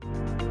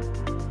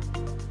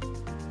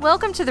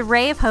Welcome to the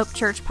Ray of Hope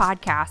Church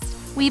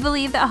podcast. We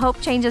believe that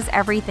hope changes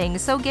everything,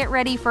 so get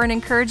ready for an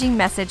encouraging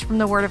message from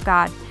the Word of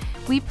God.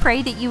 We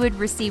pray that you would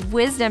receive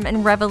wisdom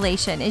and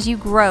revelation as you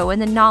grow in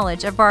the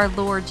knowledge of our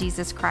Lord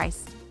Jesus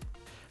Christ.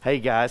 Hey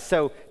guys,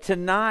 so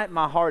tonight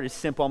my heart is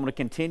simple. I'm going to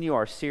continue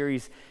our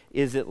series,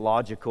 Is It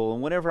Logical?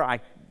 And whenever I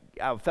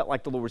felt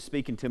like the Lord was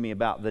speaking to me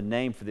about the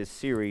name for this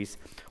series,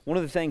 one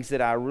of the things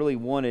that I really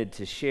wanted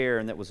to share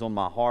and that was on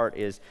my heart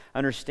is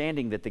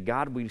understanding that the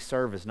God we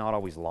serve is not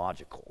always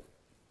logical.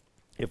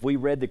 If we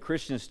read the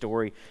Christian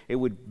story, there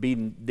would be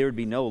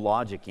no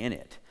logic in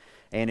it.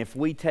 And if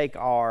we take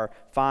our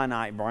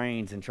finite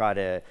brains and try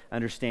to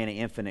understand an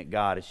infinite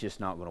God, it's just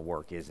not going to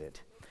work, is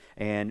it?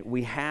 And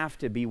we have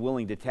to be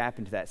willing to tap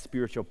into that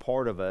spiritual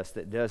part of us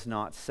that does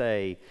not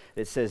say,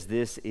 that says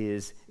this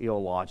is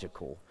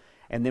illogical.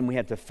 And then we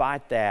have to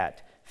fight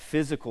that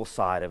physical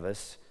side of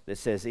us that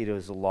says it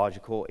is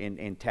illogical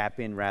and tap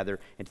in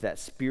rather into that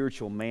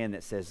spiritual man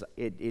that says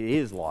it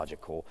is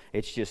logical.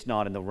 It's just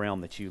not in the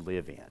realm that you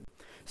live in.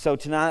 So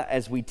tonight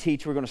as we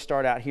teach, we're going to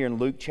start out here in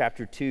Luke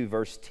chapter 2,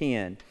 verse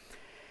 10.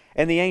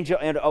 And the angel,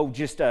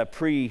 just a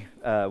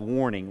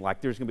pre-warning,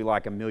 like there's going to be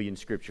like a million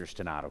scriptures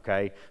tonight,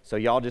 okay? So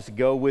y'all just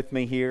go with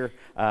me here.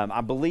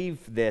 I believe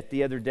that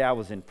the other day I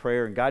was in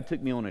prayer and God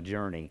took me on a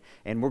journey.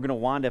 And we're going to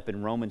wind up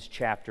in Romans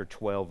chapter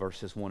 12,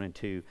 verses 1 and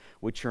 2,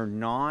 which are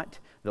not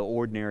the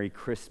ordinary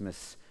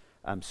Christmas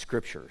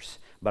scriptures.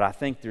 But I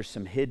think there's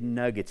some hidden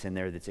nuggets in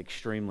there that's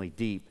extremely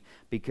deep.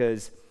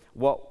 Because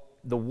what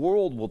the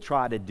world will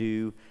try to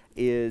do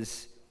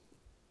is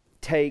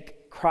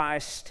take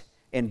Christ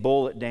and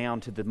boil it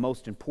down to the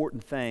most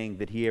important thing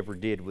that he ever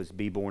did was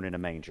be born in a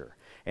manger.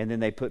 And then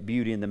they put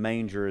beauty in the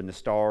manger and the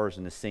stars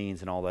and the scenes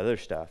and all the other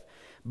stuff.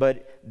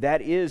 But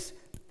that is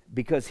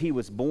because he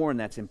was born,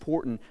 that's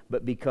important,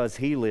 but because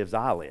he lives,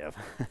 I live.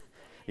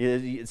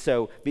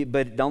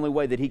 But the only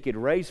way that he could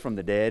raise from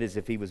the dead is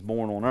if he was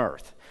born on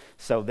earth.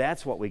 So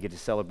that's what we get to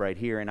celebrate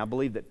here. And I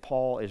believe that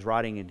Paul is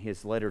writing in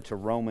his letter to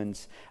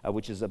Romans,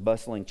 which is a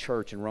bustling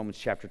church, in Romans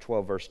chapter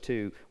 12, verse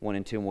 2, 1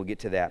 and 2, and we'll get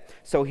to that.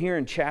 So here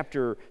in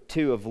chapter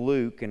 2 of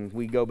Luke, and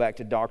we go back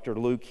to Dr.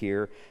 Luke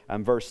here,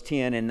 verse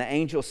 10, and the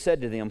angel said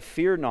to them,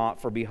 "Fear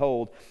not, for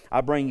behold,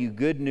 I bring you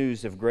good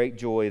news of great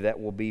joy that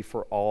will be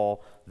for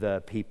all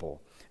the people."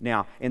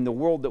 Now, in the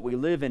world that we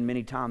live in,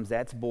 many times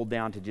that's boiled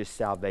down to just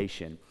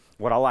salvation,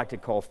 what I like to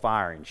call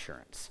fire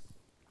insurance.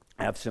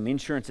 I have some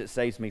insurance that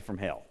saves me from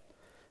hell.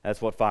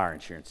 That's what fire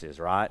insurance is,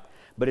 right?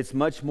 But it's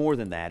much more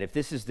than that. If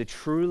this is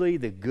truly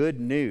the good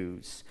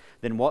news,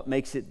 then what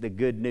makes it the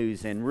good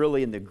news? And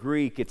really in the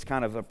Greek, it's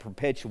kind of a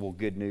perpetual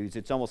good news.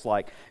 It's almost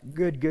like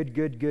good,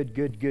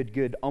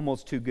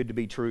 almost too good to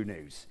be true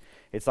news.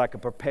 It's like a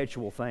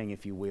perpetual thing,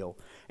 if you will.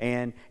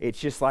 And it's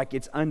just like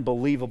it's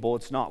unbelievable.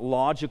 It's not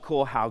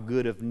logical how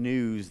good of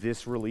news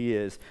this really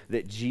is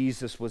that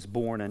Jesus was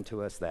born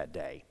unto us that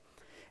day.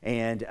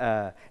 And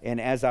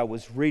as I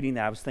was reading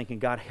that, I was thinking,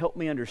 God, help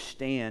me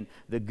understand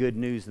the good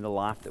news in the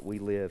life that we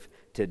live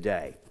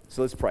today.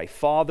 So let's pray.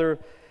 Father,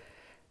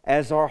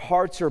 as our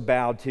hearts are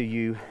bowed to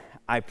you,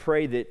 I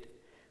pray that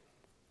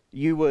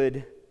you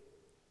would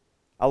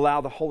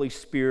allow the Holy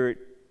Spirit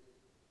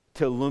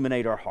to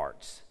illuminate our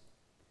hearts.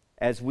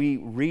 As we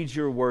read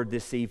your word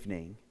this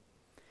evening,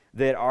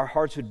 that our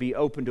hearts would be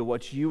open to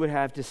what you would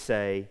have to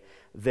say,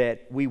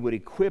 that we would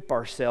equip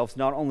ourselves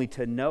not only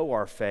to know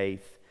our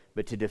faith,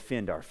 but to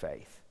defend our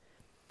faith.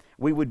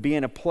 We would be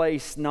in a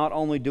place, not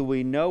only do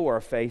we know our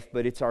faith,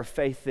 but it's our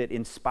faith that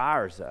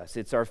inspires us.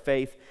 It's our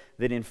faith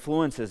that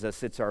influences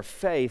us. It's our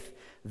faith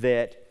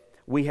that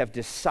we have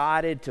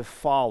decided to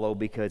follow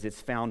because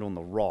it's found on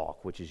the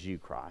rock, which is you,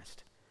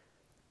 Christ.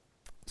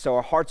 So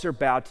our hearts are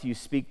bowed to you.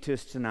 Speak to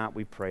us tonight,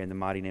 we pray, in the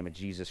mighty name of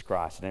Jesus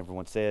Christ. And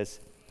everyone says,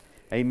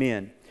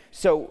 amen.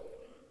 So,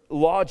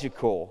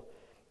 logical.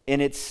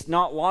 And it's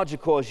not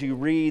logical as you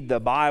read the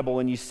Bible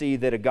and you see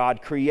that a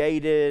God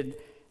created,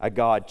 a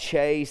God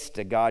chased,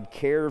 a God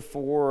cared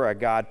for, a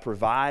God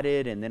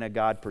provided, and then a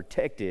God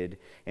protected.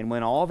 And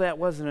when all that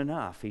wasn't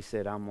enough, he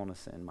said, I'm going to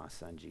send my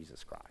son,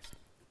 Jesus Christ.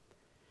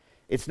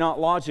 It's not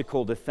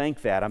logical to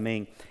think that. I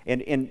mean,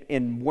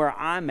 in where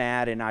I'm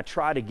at, and I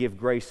try to give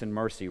grace and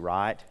mercy,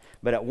 right?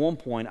 But at one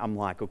point, I'm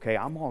like, okay,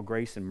 I'm all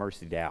grace and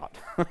mercied out.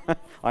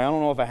 I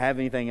don't know if I have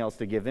anything else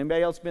to give.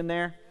 Anybody else been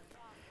there?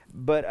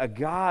 But a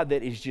God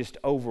that is just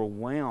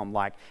overwhelmed,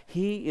 like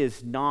he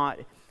is not,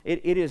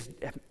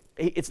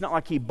 it's not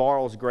like he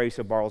borrows grace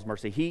or borrows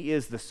mercy. He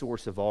is the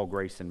source of all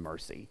grace and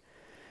mercy.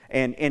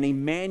 And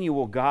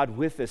Emmanuel, God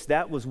with us,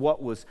 that was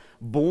what was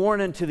born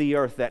into the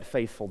earth that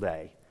faithful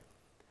day.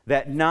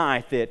 That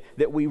night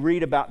that we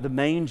read about the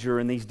manger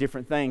and these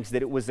different things,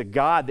 that it was a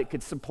God that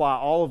could supply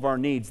all of our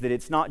needs, that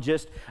it's not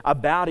just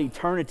about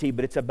eternity,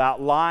 but it's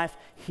about life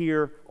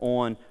here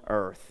on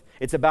earth.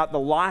 It's about the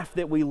life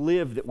that we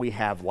live that we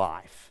have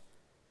life.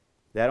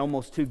 That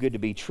almost too good to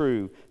be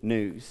true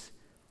news.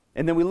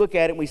 And then we look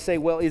at it and we say,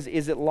 well, is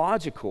it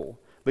logical?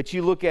 But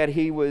you look at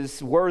he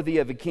was worthy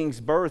of a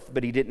king's birth,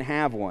 but he didn't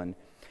have one.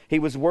 He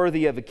was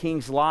worthy of a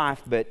king's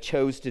life, but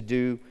chose to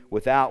do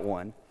without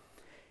one.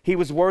 He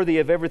was worthy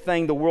of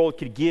everything the world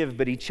could give,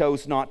 but he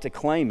chose not to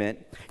claim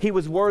it. He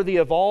was worthy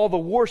of all the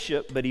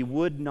worship, but he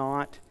would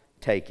not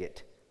take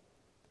it.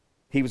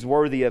 He was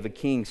worthy of a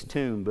king's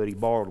tomb, but he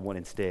borrowed one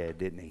instead,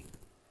 didn't he?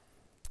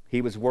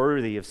 He was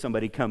worthy of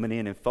somebody coming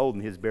in and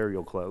folding his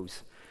burial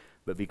clothes,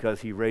 but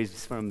because he raised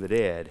from the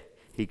dead,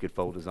 he could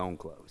fold his own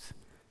clothes.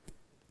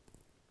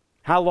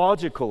 How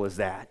logical is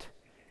that?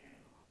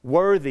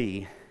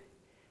 Worthy,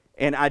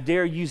 and I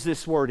dare use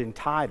this word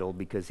entitled,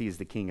 because he is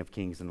the King of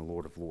Kings and the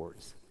Lord of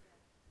Lords.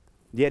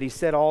 Yet he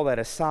set all that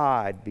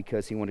aside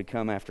because he wanted to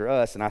come after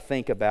us. And I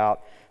think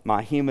about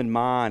my human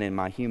mind and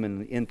my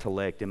human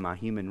intellect and my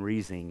human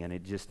reasoning, and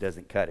it just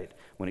doesn't cut it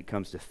when it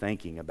comes to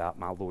thinking about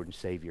my Lord and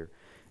Savior,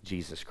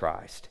 Jesus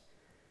Christ.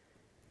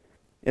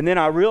 And then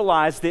I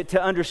realized that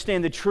to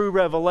understand the true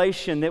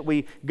revelation, that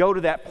we go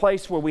to that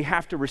place where we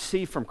have to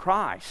receive from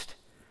Christ.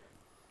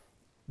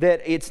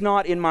 That it's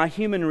not in my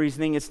human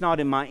reasoning, it's not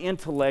in my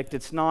intellect,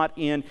 it's not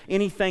in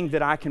anything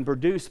that I can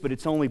produce, but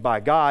it's only by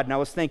God. And I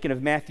was thinking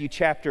of Matthew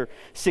chapter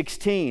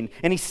 16.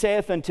 And he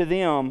saith unto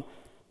them,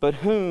 but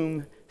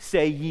whom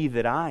say ye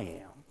that I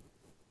am?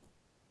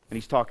 And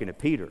he's talking to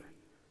Peter.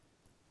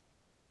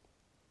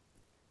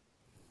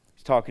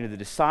 He's talking to the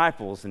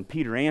disciples, and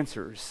Peter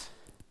answers.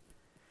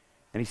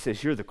 And he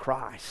says, you're the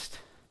Christ,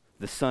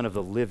 the Son of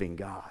the living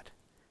God.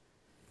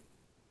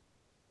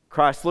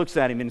 Christ looks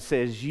at him and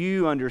says,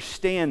 you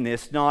understand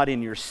this not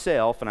in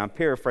yourself, and I'm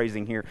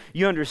paraphrasing here,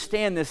 you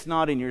understand this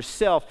not in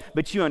yourself,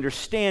 but you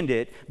understand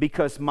it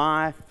because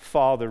my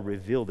Father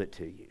revealed it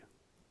to you.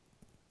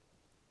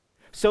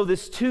 So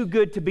this too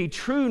good to be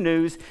true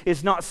news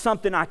is not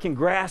something I can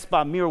grasp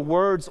by mere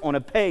words on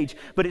a page,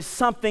 but it's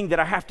something that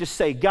I have to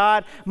say,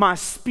 God, my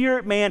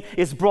spirit man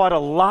is brought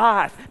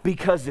alive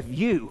because of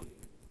you.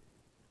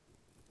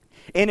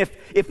 And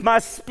if my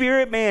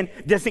spirit man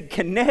doesn't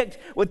connect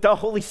with the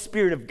Holy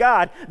Spirit of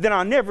God, then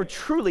I'll never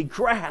truly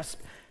grasp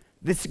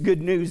this good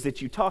news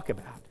that you talk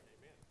about.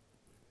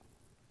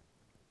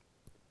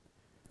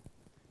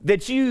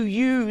 That you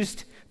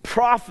used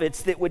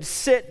prophets that would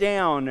sit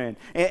down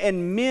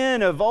and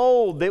men of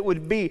old that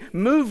would be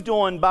moved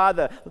on by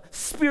the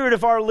Spirit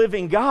of our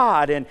living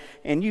God,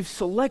 and you've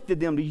selected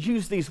them to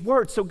use these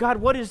words. So God,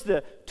 what is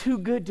the too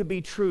good to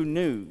be true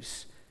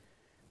news?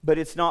 But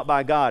it's not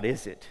by God,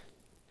 is it?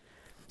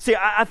 See,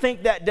 I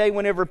think that day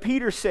whenever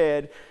Peter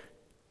said,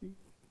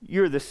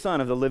 you're the Son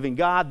of the living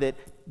God, that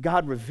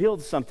God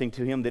revealed something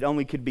to him that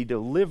only could be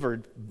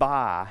delivered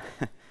by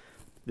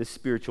the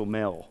spiritual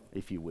male,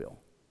 if you will.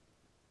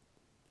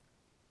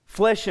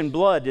 Flesh and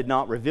blood did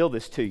not reveal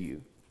this to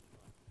you.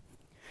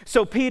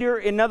 So Peter,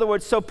 in other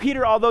words,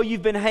 although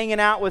you've been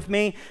hanging out with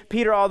me,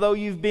 Peter, although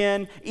you've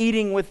been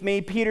eating with me,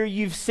 Peter,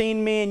 you've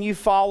seen me and you've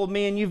followed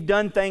me and you've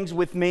done things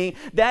with me,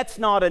 that's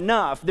not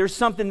enough. There's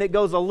something that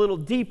goes a little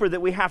deeper that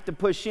we have to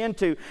push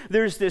into.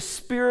 There's this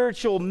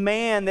spiritual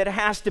man that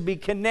has to be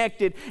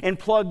connected and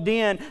plugged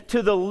in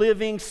to the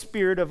living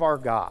Spirit of our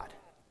God.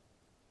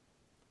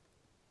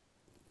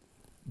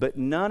 But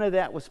none of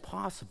that was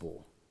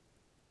possible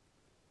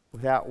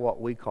without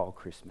what we call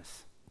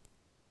Christmas.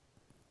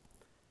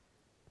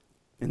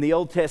 In the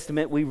Old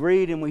Testament, we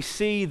read and we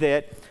see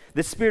that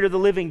the Spirit of the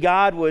living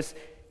God was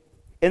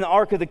in the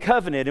Ark of the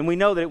Covenant, and we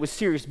know that it was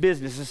serious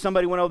business. If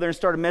somebody went over there and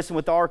started messing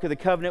with the Ark of the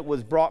Covenant,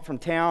 was brought from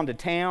town to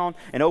town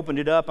and opened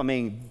it up,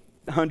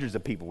 hundreds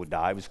of people would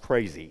die. It was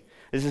crazy.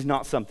 This is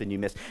not something you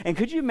miss. And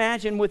could you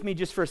imagine with me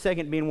just for a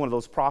second being one of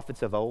those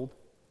prophets of old?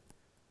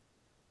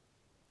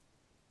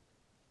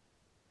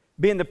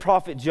 Being the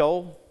prophet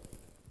Joel,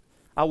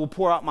 I will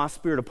pour out my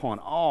Spirit upon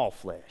all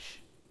flesh.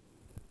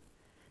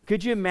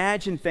 Could you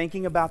imagine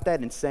thinking about that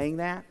and saying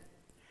that?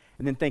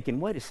 And then thinking,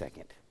 wait a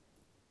second.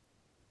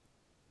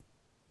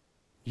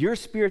 Your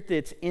spirit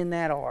that's in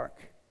that ark,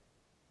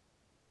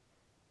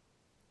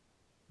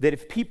 that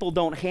if people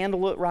don't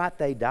handle it right,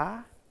 they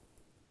die,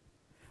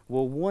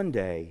 will one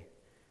day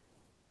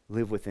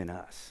live within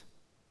us.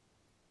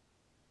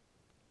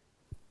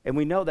 And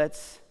we know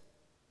that's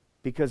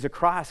because of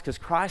Christ, because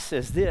Christ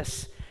says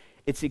this,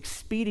 it's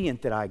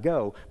expedient that I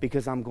go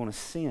because I'm going to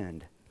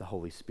send the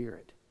Holy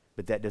Spirit.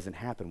 But that doesn't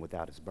happen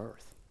without his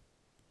birth.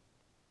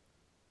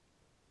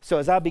 So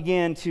as I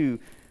began to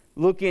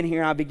look in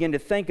here, I began to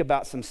think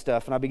about some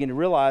stuff, and I began to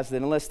realize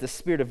that unless the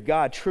Spirit of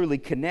God truly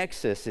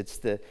connects us, it's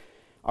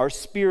our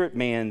spirit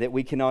man that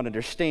we cannot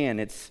understand.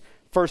 It's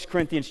 1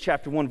 Corinthians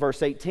chapter 1,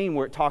 verse 18,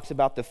 where it talks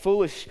about the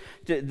foolish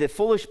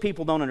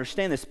people don't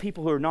understand this,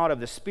 people who are not of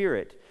the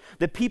Spirit.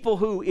 The people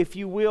who, if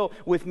you will,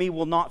 with me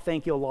will not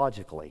think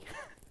illogically.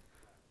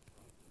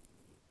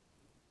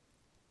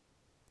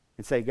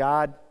 And say,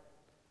 God,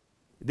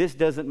 this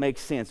doesn't make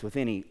sense with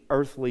any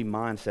earthly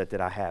mindset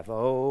that I have.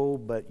 Oh,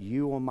 but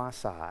you on my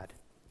side,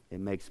 it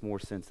makes more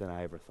sense than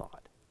I ever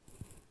thought.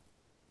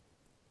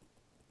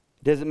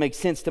 It doesn't make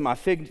sense to my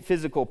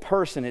physical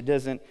person. It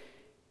doesn't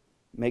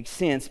make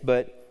sense,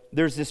 but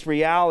there's this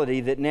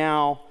reality that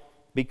now,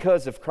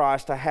 because of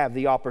Christ, I have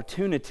the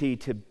opportunity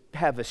to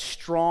have a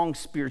strong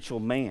spiritual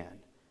man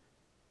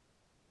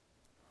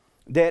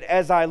that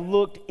as I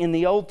looked in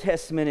the Old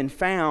Testament and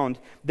found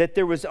that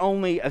there was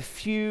only a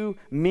few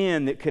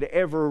men that could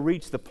ever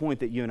reach the point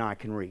that you and I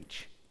can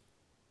reach.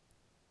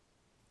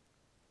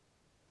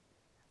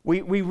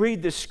 We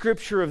read the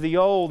scripture of the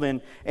old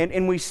and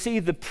we see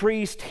the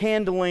priest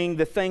handling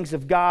the things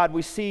of God.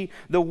 We see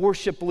the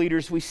worship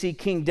leaders. We see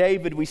King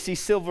David. We see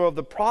several of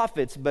the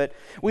prophets, but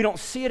we don't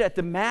see it at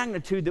the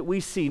magnitude that we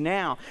see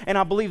now. And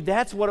I believe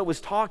that's what it was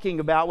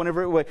talking about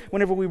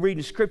whenever we read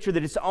in scripture,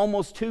 that it's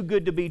almost too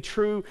good to be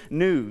true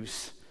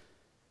news.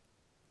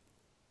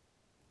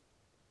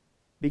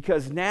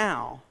 Because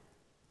now,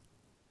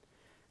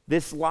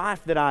 this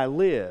life that I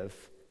live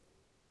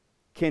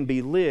can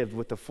be lived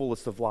with the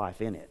fullest of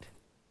life in it.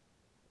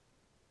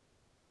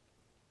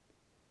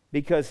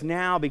 Because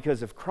now,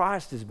 because of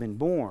Christ has been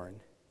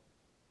born,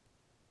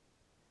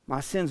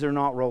 my sins are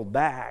not rolled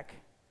back.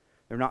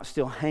 They're not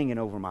still hanging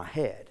over my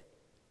head.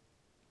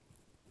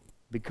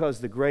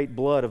 Because the great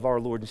blood of our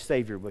Lord and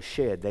Savior was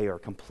shed, they are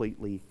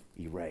completely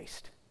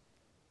erased.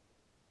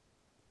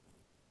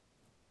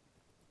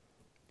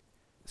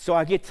 So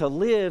I get to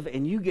live,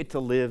 and you get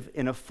to live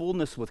in a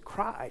fullness with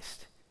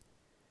Christ.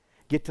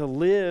 Get to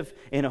live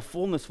in a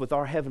fullness with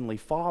our Heavenly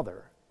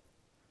Father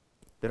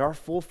that our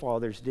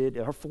forefathers did,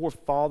 our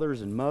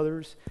forefathers and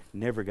mothers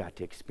never got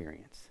to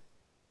experience.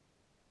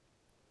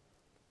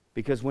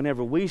 Because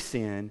whenever we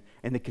sin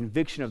and the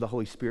conviction of the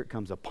Holy Spirit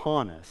comes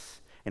upon us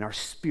and our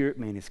spirit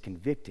man is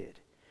convicted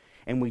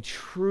and we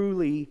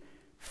truly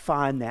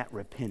find that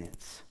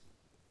repentance,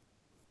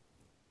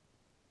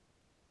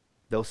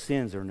 those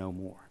sins are no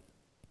more.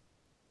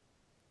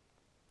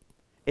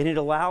 And it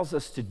allows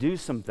us to do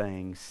some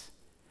things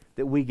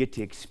that we get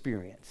to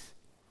experience.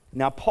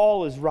 Now,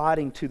 Paul is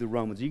writing to the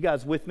Romans. Are you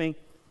guys with me?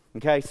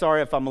 Okay,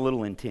 sorry if I'm a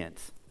little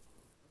intense.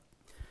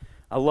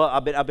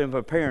 I've been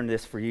preparing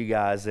this for you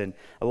guys and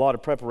a lot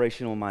of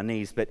preparation on my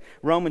knees. But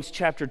Romans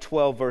chapter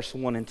 12, verse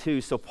 1 and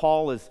 2. So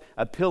Paul is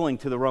appealing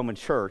to the Roman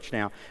church.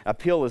 Now,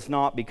 appeal is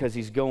not because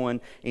he's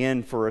going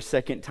in for a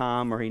second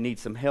time or he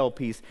needs some help.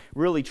 He's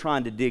really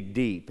trying to dig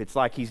deep. It's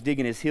like he's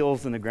digging his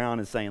heels in the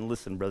ground and saying,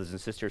 listen, brothers and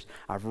sisters,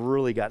 I've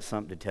really got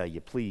something to tell you.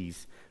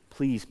 Please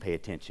pay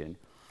attention.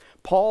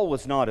 Paul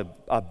was not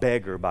a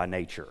beggar by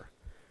nature.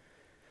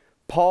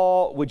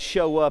 Paul would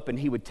show up and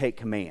he would take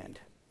command.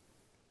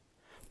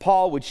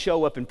 Paul would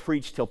show up and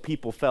preach till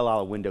people fell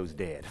out of windows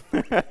dead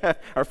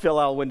or fell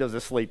out of windows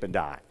asleep and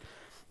died.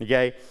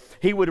 Okay?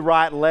 He would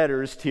write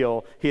letters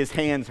till his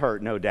hands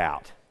hurt, no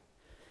doubt.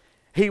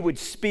 He would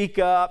speak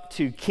up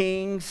to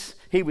kings.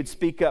 He would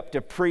speak up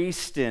to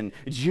priests and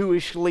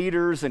Jewish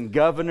leaders and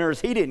governors.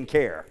 He didn't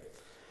care.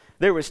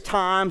 There was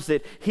times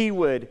that he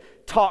would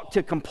talk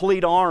to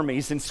complete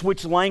armies and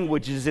switch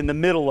languages in the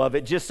middle of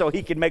it just so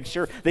he could make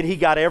sure that he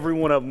got every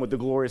one of them with the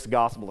glorious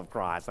gospel of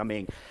Christ. I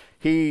mean,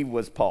 he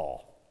was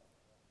Paul.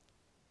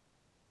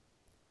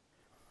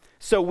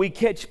 So we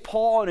catch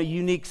Paul in a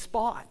unique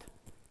spot.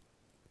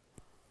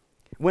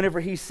 Whenever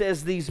he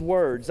says these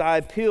words, I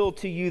appeal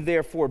to you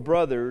therefore,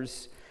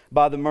 brothers,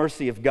 by the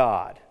mercy of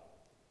God,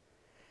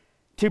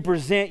 to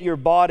present your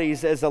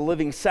bodies as a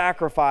living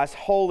sacrifice,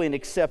 holy and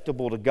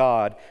acceptable to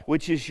God,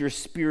 which is your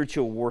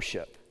spiritual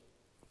worship.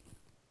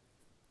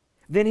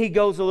 Then he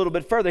goes a little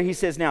bit further. He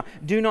says, now,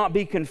 do not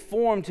be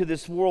conformed to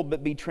this world,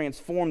 but be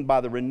transformed by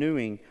the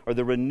renewing or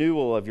the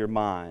renewal of your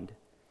mind,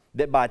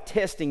 that by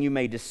testing you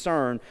may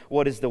discern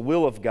what is the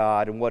will of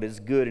God and what is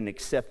good and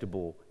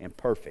acceptable and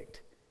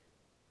perfect.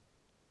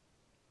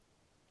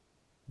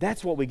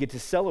 That's what we get to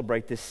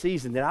celebrate this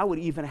season, that I would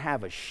even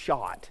have a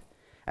shot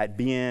at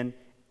being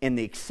in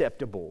the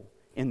acceptable,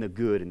 in the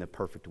good, and the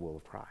perfect will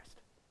of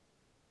Christ.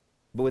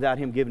 But without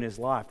him giving his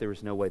life, there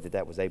was no way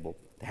that was able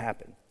to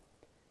happen.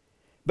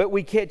 But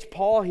we catch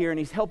Paul here, and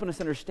he's helping us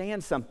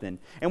understand something.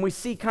 And we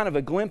see kind of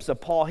a glimpse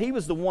of Paul. He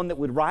was the one that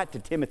would write to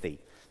Timothy.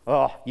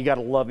 Oh, you got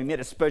to love him. He had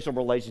a special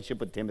relationship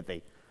with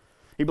Timothy.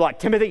 He'd be like,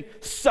 Timothy,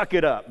 suck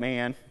it up,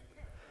 man.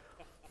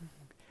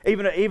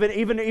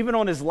 Even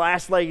on his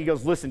last leg, he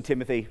goes, listen,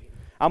 Timothy,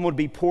 I'm going to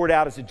be poured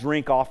out as a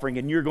drink offering,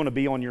 and you're going to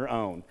be on your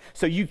own.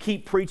 So you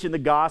keep preaching the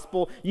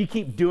gospel. You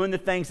keep doing the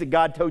things that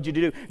God told you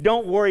to do.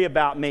 Don't worry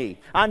about me.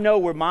 I know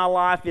where my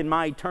life and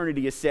my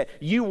eternity is set.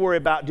 You worry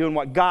about doing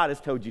what God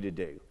has told you to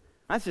do.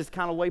 That's just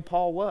kind of the way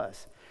Paul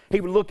was. He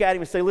would look at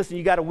him and say, listen,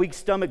 you got a weak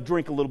stomach,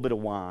 drink a little bit of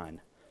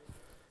wine.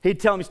 He'd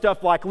tell me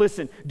stuff like,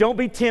 listen, don't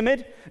be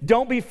timid.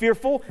 Don't be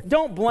fearful.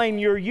 Don't blame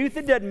your youth.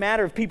 It doesn't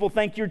matter if people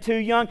think you're too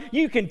young.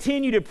 You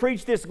continue to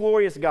preach this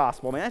glorious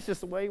gospel. Man, that's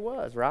just the way he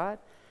was, right?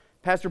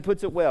 Pastor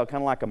puts it well,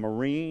 kind of like a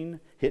Marine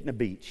hitting a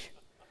beach.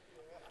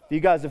 If you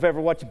guys have ever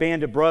watched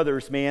Band of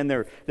Brothers, man,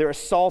 they're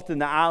assaulting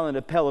the island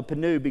of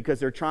Peloponnese because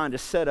they're trying to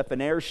set up an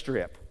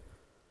airstrip.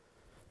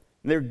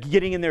 They're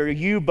getting in their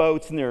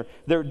U-boats and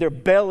they're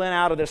bailing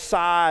out of the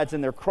sides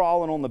and they're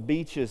crawling on the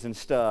beaches and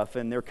stuff,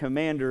 and their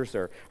commanders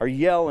are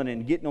yelling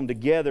and getting them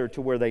together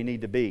to where they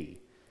need to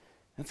be.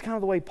 That's kind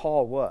of the way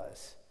Paul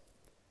was.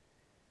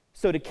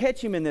 So to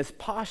catch him in this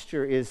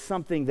posture is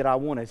something that I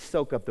want to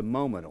soak up the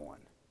moment on.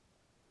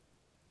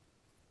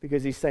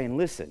 Because he's saying,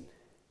 listen,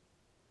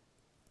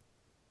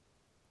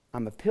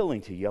 I'm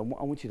appealing to you. I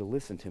want you to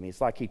listen to me.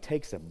 It's like he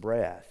takes a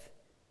breath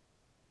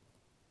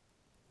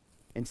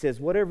and says,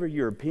 whatever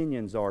your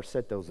opinions are,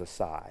 set those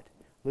aside.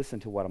 Listen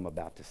to what I'm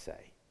about to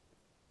say.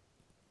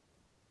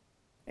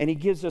 And he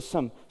gives us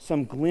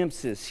some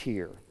glimpses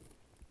here.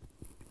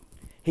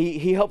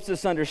 He helps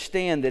us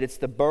understand that it's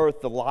the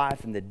birth, the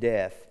life, and the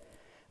death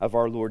of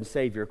our Lord and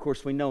Savior. Of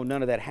course, we know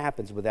none of that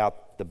happens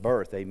without the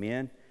birth,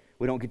 amen?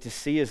 We don't get to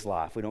see his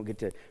life. We don't get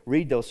to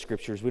read those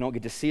scriptures. We don't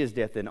get to see his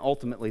death and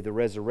ultimately the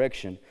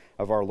resurrection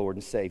of our Lord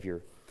and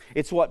Savior.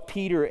 It's what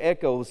Peter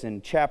echoes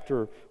in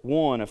chapter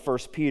 1 of 1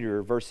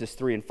 Peter, verses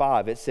 3 and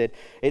 5.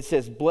 It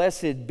says,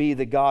 "Blessed be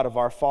the God of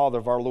our Father,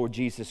 of our Lord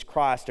Jesus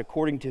Christ,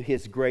 according to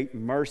his great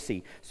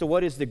mercy." So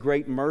what is the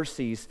great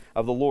mercies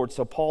of the Lord?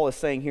 So Paul is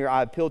saying here,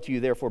 "I appeal to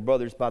you, therefore,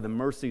 brothers, by the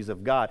mercies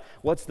of God."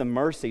 What's the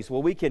mercies?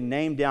 Well, we can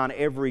name down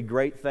every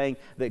great thing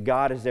that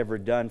God has ever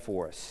done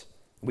for us.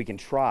 We can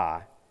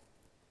try.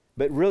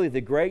 But really, the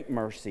great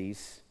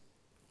mercies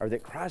are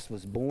that Christ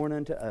was born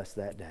unto us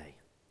that day.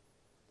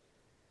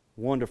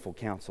 Wonderful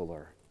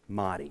Counselor,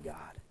 mighty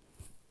God.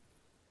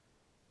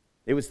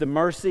 It was the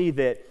mercy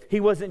that he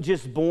wasn't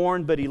just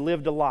born, but he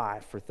lived a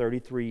life for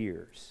 33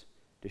 years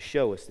to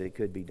show us that it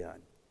could be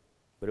done.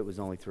 But it was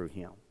only through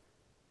him.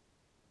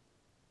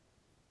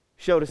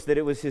 Showed us that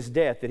it was his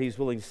death that he's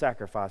willing to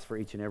sacrifice for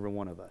each and every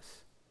one of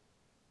us.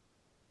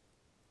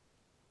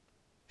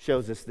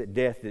 Shows us that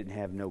death didn't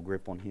have no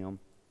grip on him.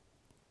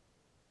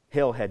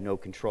 Hell had no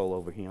control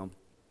over him.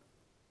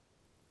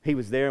 He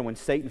was there when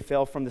Satan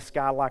fell from the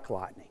sky like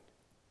lightning.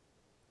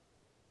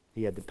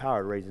 He had the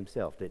power to raise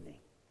himself, didn't he?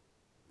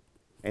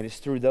 And it's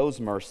through those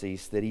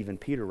mercies that even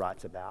Peter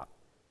writes about.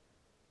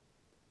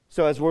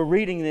 So as we're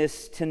reading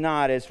this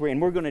tonight,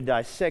 and we're going to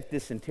dissect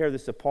this and tear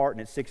this apart,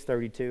 and at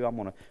 6:32, I'm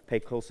going to pay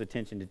close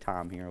attention to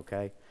time here,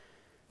 okay?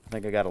 I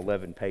think I got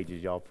 11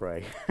 pages, y'all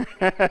pray.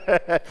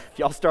 If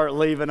y'all start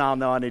leaving, I'll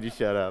know I need to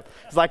shut up.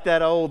 It's like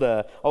that old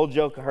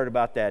joke I heard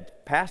about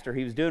that pastor.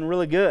 He was doing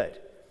really good.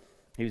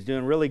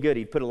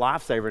 He'd put a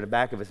lifesaver in the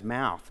back of his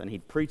mouth, and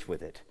he'd preach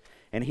with it.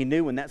 And he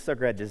knew when that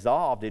sucker had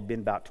dissolved, it'd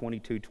been about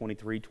 22,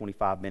 23,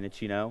 25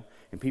 minutes, And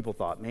people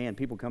thought, man,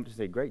 people come to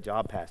say, great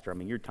job, pastor. I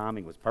mean, your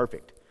timing was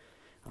perfect.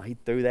 He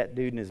threw that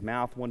dude in his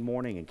mouth one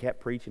morning and kept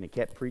preaching,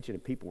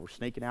 and people were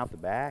sneaking out the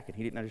back, and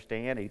he didn't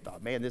understand. And he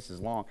thought, man, this is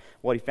long.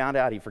 What he found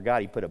out, he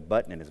forgot he put a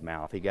button in his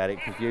mouth. He got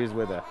it confused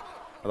with a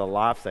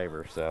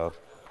lifesaver. So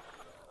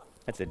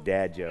that's a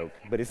dad joke,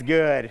 but it's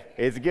good.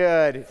 It's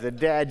good. It's a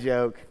dad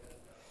joke.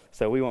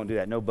 So we won't do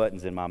that. No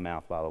buttons in my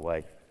mouth, by the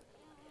way.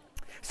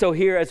 So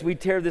here, as we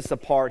tear this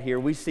apart here,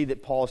 we see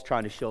that Paul's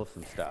trying to show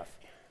some stuff.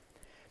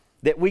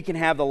 That we can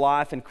have the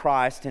life in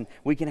Christ, and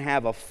we can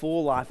have a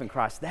full life in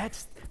Christ.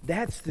 That's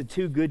the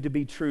too good to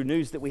be true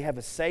news, that we have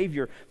a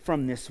Savior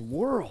from this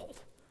world.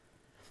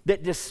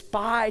 That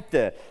despite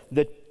the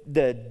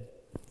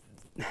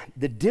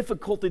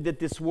difficulty that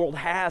this world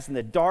has, and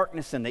the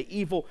darkness and the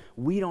evil,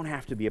 we don't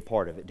have to be a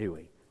part of it, do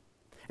we?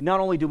 And not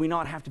only do we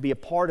not have to be a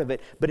part of it,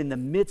 but in the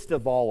midst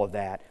of all of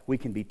that, we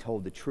can be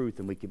told the truth,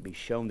 and we can be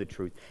shown the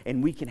truth,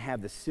 and we can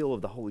have the seal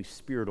of the Holy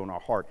Spirit on our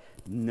heart,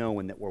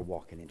 knowing that we're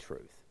walking in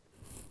truth.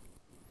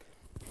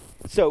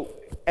 So,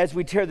 as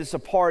we tear this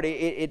apart,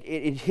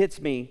 it hits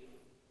me.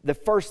 The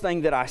first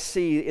thing that I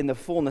see in the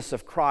fullness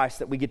of Christ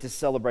that we get to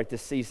celebrate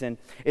this season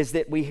is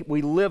that we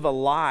live a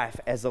life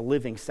as a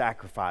living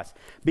sacrifice.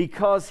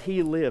 Because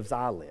he lives,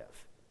 I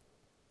live.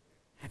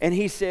 And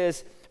he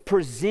says,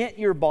 present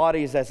your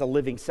bodies as a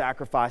living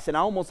sacrifice. And I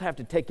almost have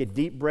to take a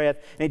deep breath,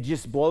 and it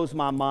just blows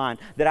my mind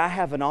that I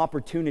have an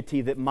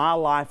opportunity that my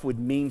life would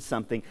mean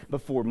something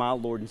before my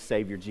Lord and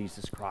Savior,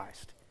 Jesus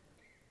Christ.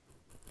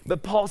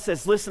 But Paul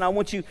says, listen, I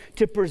want you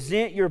to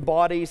present your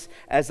bodies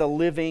as a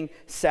living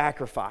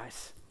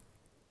sacrifice.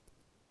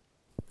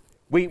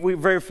 We're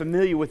very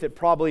familiar with it,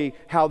 probably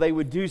how they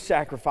would do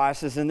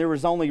sacrifices, and there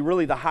was only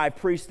really the high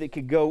priest that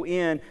could go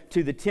in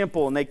to the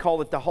temple, and they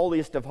called it the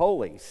holiest of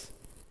holies.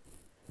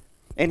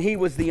 And he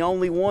was the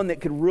only one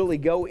that could really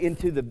go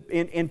into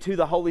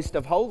the holiest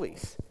of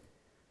holies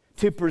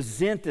to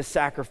present the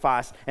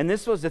sacrifice. And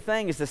this was the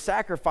thing, is the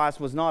sacrifice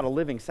was not a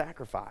living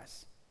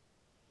sacrifice.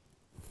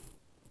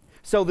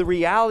 So the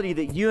reality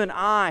that you and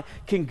I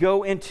can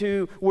go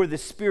into where the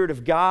Spirit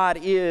of God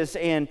is,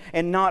 and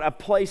not a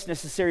place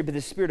necessary, but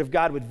the Spirit of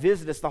God would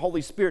visit us. The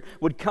Holy Spirit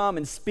would come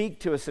and speak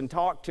to us and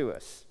talk to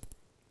us.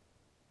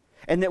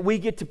 And that we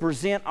get to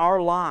present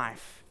our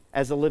life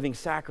as a living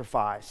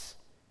sacrifice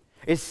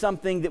is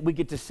something that we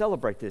get to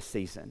celebrate this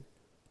season.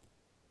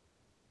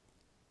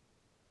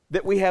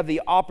 That we have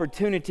the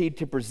opportunity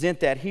to present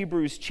that.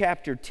 Hebrews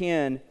chapter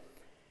 10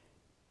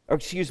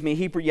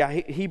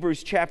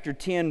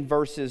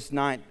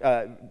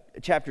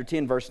 chapter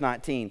 10, verse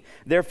 19.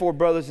 Therefore,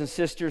 brothers and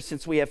sisters,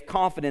 since we have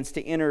confidence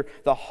to enter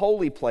the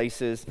holy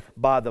places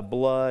by the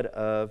blood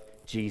of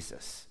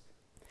Jesus.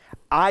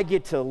 I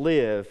get to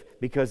live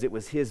because it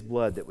was his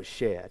blood that was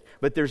shed.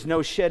 But there's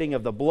no shedding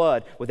of the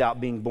blood without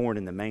being born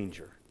in the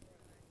manger.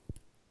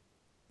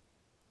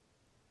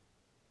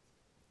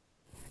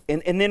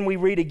 And then we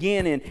read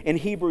again in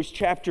Hebrews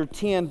chapter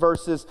 10,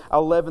 verses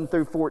 11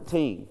 through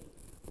 14.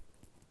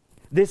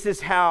 This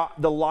is how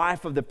the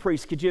life of the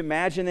priest, could you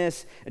imagine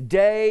this?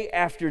 Day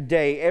after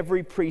day,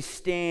 every priest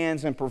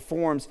stands and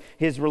performs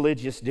his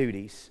religious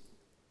duties.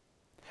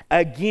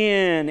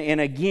 Again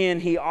and again,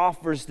 he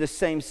offers the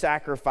same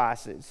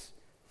sacrifices,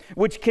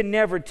 which can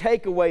never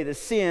take away the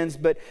sins.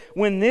 But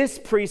when this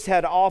priest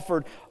had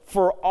offered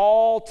for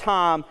all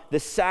time the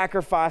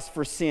sacrifice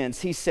for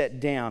sins, he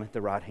sat down at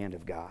the right hand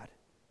of God.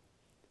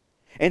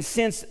 And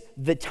since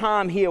the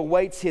time he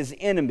awaits his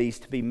enemies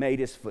to be made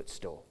his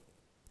footstool.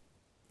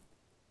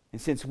 And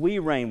since we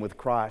reign with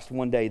Christ,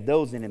 one day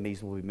those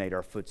enemies will be made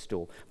our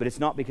footstool. But it's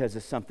not because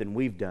of something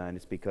we've done,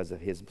 it's because of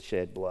his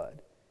shed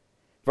blood.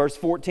 Verse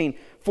 14,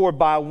 for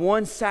by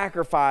one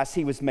sacrifice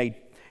he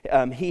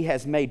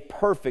has made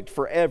perfect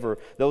forever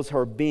those who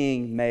are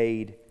being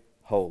made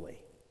holy.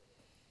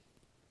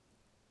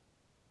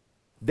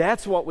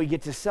 That's what we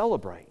get to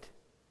celebrate.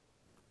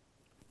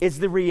 It's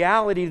the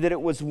reality that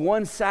it was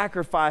one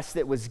sacrifice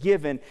that was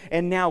given,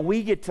 and now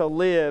we get to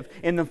live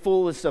in the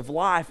fullness of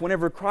life.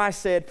 Whenever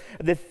Christ said,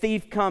 the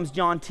thief comes,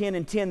 John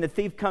 10:10, the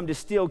thief come to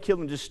steal,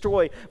 kill, and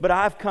destroy, but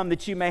I've come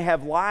that you may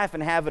have life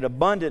and have it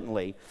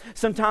abundantly.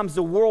 Sometimes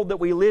the world that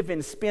we live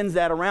in spins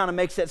that around and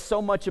makes that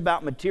so much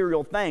about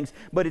material things,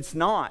 but it's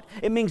not.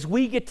 It means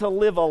we get to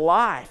live a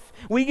life.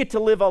 We get to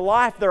live a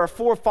life that our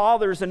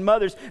forefathers and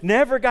mothers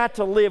never got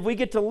to live. We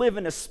get to live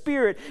in a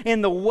spirit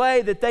in the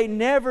way that they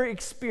never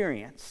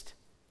experienced.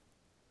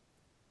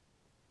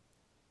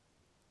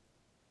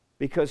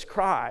 Because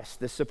Christ,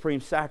 the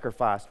supreme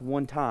sacrifice,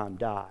 one time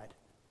died.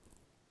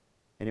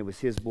 And it was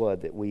his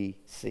blood that we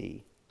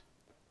see.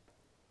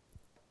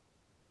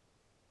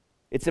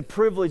 It's a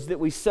privilege that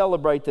we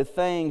celebrate the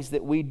things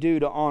that we do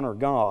to honor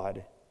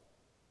God.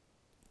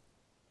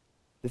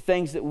 The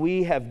things that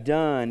we have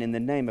done in the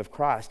name of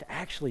Christ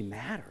actually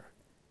matter.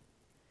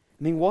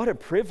 I mean, what a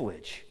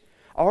privilege.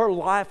 Our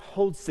life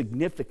holds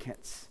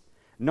significance,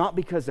 not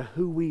because of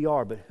who we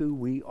are, but who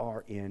we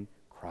are in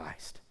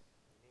Christ.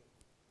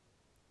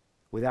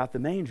 Without the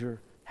manger,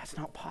 that's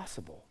not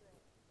possible.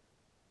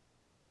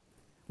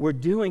 We're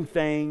doing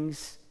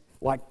things,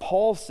 like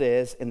Paul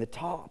says in the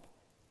top,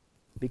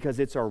 because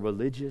it's our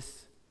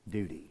religious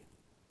duty.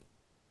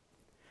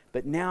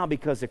 But now,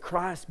 because of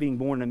Christ being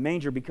born in a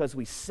manger, because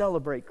we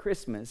celebrate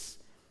Christmas,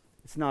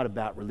 it's not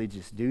about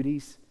religious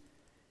duties.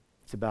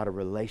 It's about a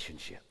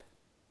relationship.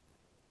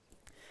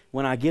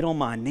 When I get on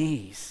my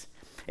knees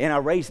and I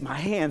raise my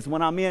hands,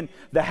 when I'm in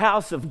the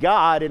house of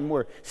God and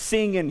we're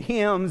singing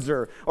hymns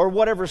or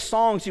whatever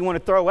songs you want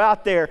to throw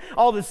out there,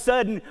 all of a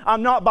sudden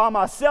I'm not by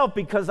myself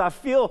because I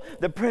feel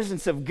the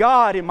presence of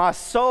God in my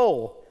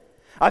soul.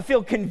 I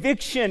feel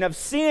conviction of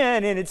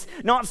sin, and it's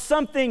not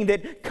something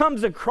that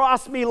comes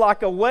across me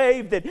like a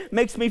wave that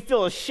makes me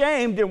feel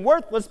ashamed and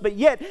worthless, but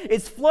yet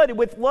it's flooded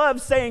with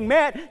love saying,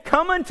 Matt,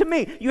 come unto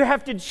me. You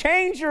have to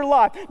change your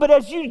life. But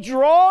as you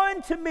draw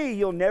into me,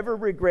 you'll never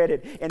regret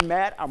it. And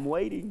Matt, I'm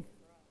waiting.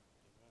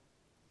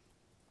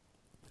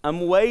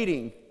 I'm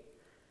waiting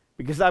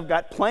because I've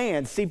got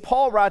plans. See,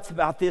 Paul writes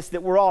about this,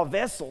 that we're all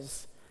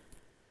vessels.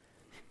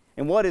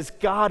 And what is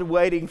God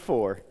waiting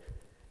for?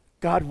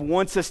 God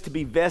wants us to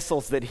be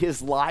vessels that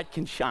his light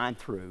can shine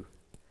through.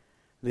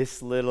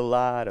 This little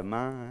light of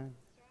mine.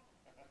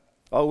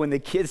 Oh, when the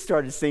kids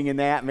started singing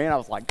that, man, I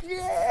was like,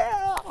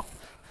 yeah!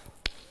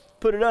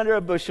 Put it under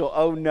a bushel.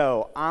 Oh,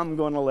 no, I'm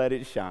going to let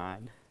it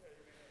shine.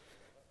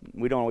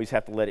 We don't always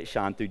have to let it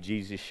shine through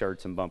Jesus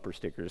shirts and bumper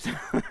stickers.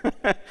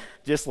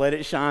 Just let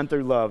it shine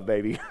through love,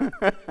 baby.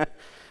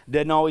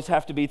 Doesn't always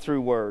have to be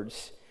through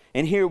words.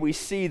 And here we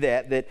see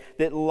that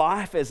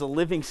life as a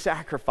living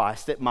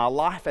sacrifice, that my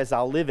life as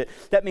I live it,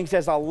 that means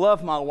as I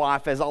love my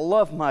wife, as I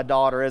love my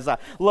daughter, as I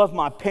love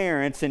my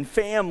parents and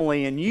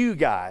family and you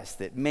guys,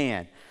 that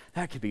man,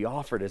 that could be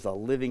offered as a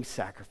living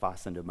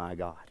sacrifice unto my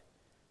God.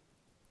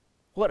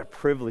 What a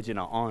privilege and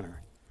an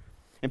honor.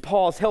 And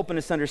Paul's helping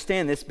us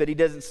understand this, but he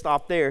doesn't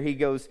stop there. He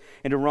goes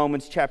into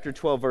Romans chapter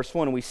 12, verse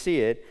 1, and we see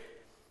it,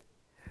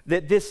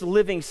 that this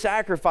living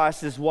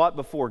sacrifice is what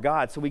before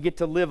God. So we get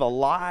to live a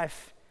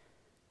life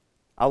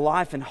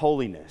in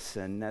holiness,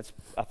 and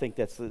I think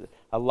that's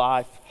a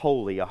life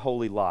holy, a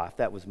holy life.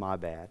 That was my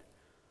bad.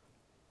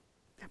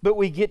 But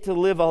we get to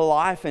live a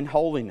life in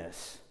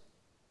holiness.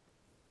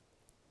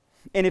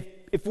 And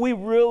if we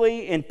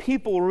really, and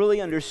people really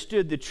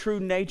understood the true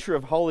nature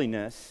of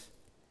holiness,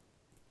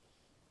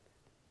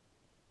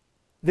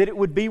 that it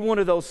would be one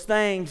of those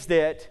things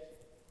that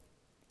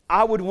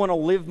I would want to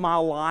live my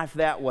life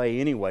that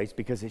way anyways,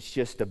 because it's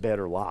just a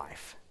better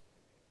life.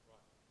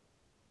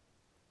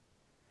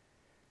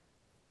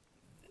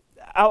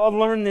 I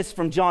learned this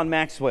from John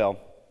Maxwell,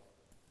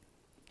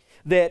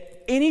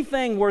 that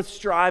anything worth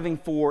striving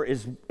for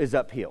is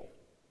uphill.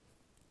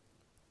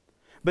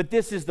 But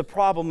this is the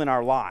problem in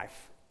our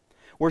life.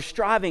 We're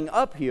striving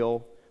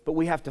uphill, but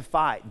we have to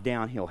fight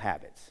downhill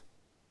habits.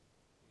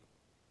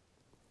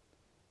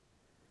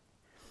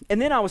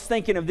 And then I was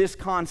thinking of this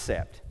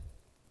concept,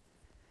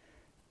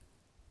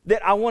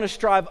 that I want to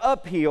strive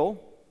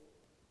uphill,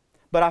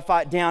 but I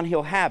fight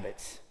downhill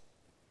habits.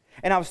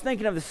 And I was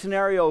thinking of the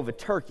scenario of a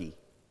turkey.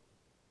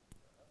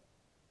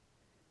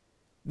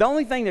 The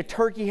only thing the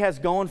turkey has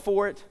going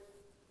for it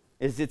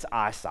is its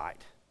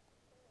eyesight.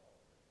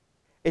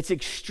 It's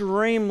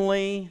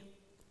extremely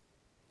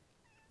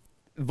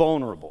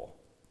vulnerable.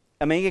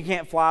 I mean, it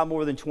can't fly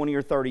more than 20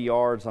 or 30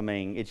 yards. I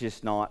mean, it's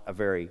just not a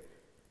very...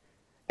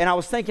 And I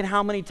was thinking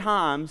how many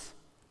times,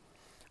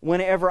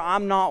 whenever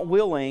I'm not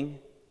willing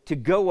to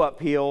go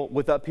uphill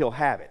with uphill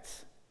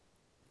habits,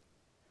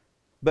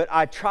 but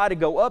I try to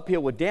go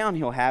uphill with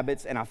downhill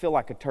habits, and I feel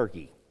like a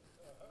turkey.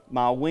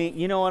 My wing,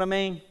 you know what I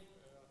mean?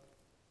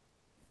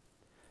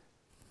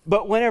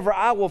 But whenever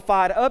I will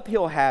fight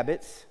uphill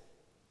habits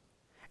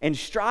and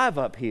strive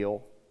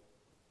uphill,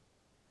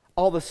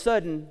 all of a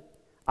sudden,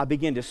 I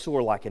begin to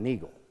soar like an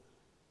eagle.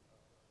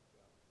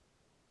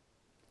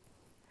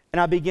 And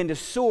I begin to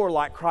soar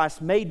like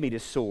Christ made me to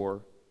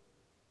soar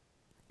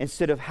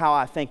instead of how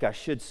I think I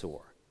should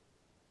soar.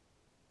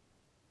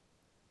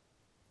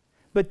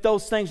 But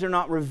those things are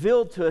not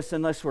revealed to us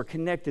unless we're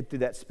connected through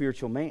that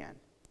spiritual man,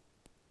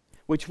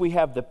 which we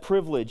have the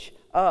privilege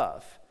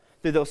of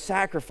through those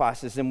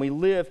sacrifices, and we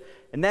live,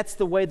 and that's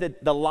the way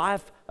that the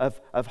life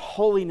of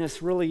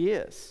holiness really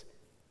is.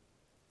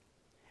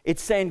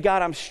 It's saying,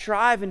 God, I'm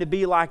striving to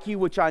be like you,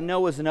 which I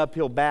know is an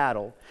uphill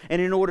battle,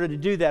 and in order to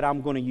do that,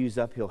 I'm going to use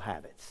uphill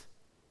habits,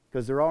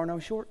 because there are no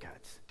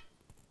shortcuts.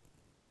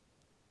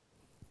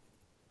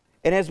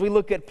 And as we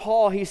look at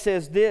Paul, he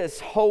says this,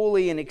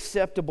 holy and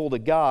acceptable to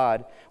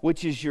God,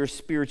 which is your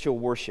spiritual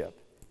worship.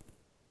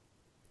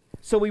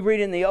 So we read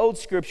in the Old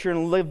Scripture,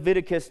 in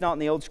Leviticus, not in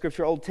the Old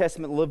Scripture, Old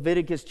Testament,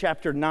 Leviticus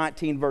chapter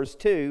 19, verse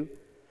 2,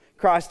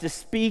 Christ is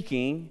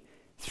speaking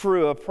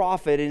through a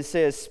prophet and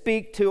says,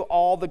 speak to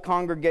all the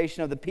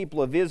congregation of the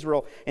people of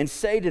Israel and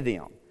say to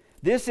them,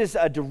 this is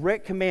a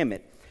direct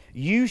commandment,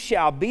 you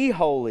shall be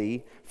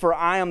holy, for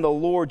I am the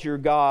Lord your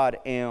God,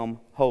 am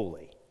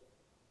holy.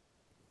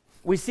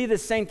 We see the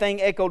same thing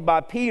echoed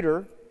by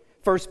Peter,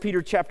 1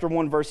 Peter chapter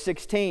 1, verse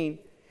 16,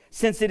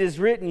 since it is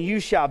written,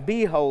 you shall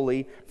be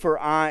holy, for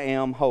I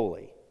am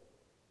holy.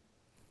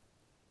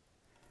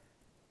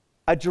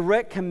 A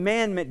direct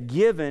commandment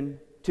given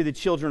to the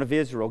children of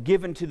Israel,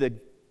 given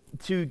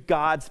to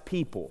God's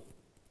people.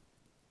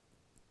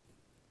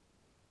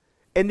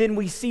 And then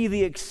we see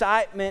the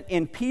excitement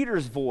in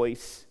Peter's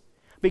voice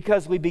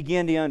because we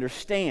begin to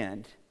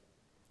understand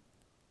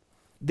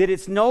that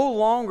it's no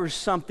longer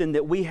something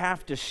that we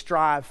have to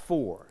strive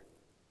for.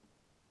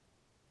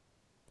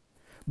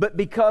 But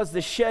because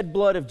the shed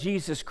blood of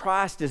Jesus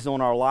Christ is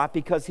on our life,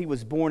 because he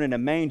was born in a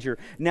manger,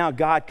 now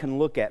God can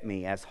look at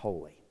me as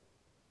holy.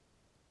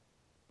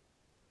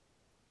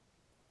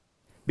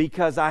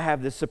 Because I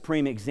have the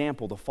supreme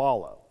example to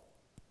follow.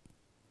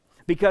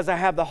 Because I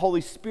have the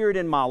Holy Spirit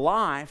in my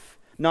life,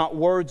 not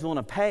words on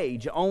a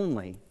page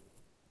only.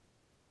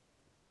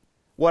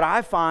 What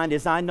I find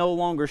is I no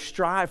longer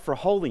strive for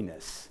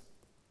holiness.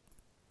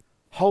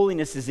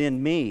 Holiness is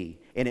in me,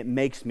 and it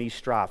makes me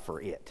strive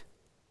for it.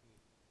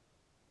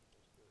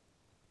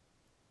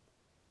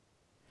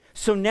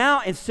 So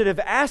now, instead of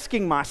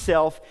asking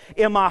myself,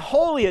 am I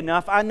holy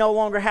enough? I no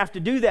longer have to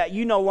do that.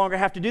 You no longer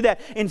have to do that.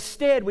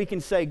 Instead, we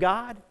can say,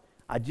 God,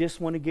 I just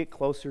want to get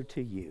closer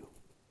to you.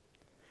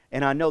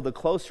 And I know the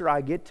closer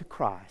I get to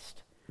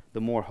Christ,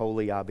 the more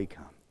holy I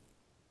become.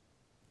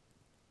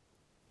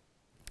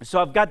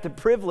 So I've got the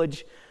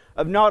privilege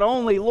of not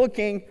only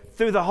looking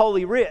through the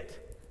Holy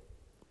Writ,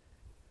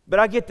 but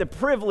I get the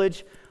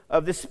privilege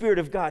of the Spirit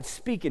of God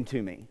speaking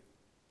to me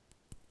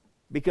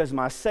because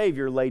my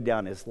Savior laid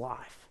down his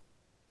life.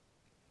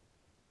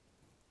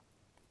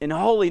 And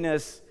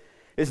holiness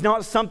is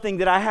not something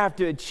that I have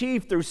to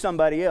achieve through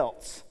somebody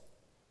else.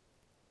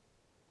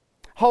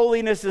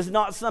 Holiness is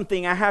not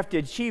something I have to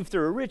achieve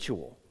through a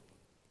ritual.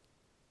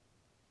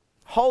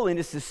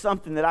 Holiness is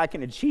something that I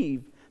can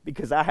achieve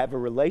because I have a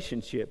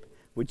relationship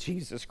with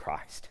Jesus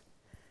Christ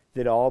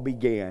that all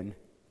began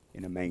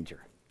in a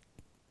manger.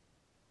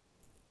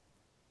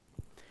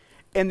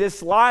 And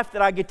this life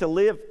that I get to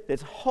live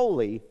that's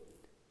holy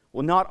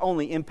will not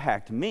only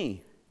impact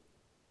me,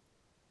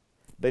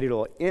 but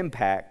it'll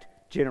impact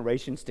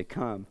generations to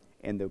come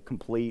in the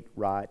complete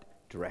right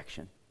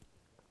direction.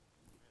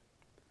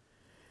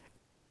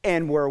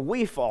 And where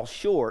we fall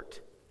short,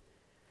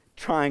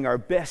 trying our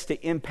best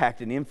to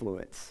impact and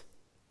influence,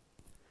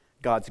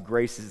 God's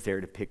grace is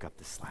there to pick up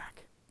the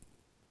slack.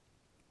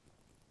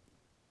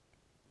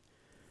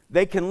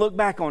 They can look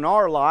back on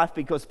our life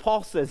because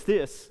Paul says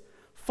this,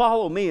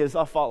 follow me as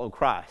I follow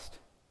Christ.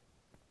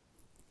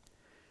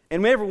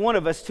 And every one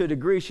of us to a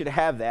degree should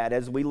have that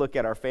as we look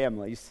at our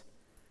families.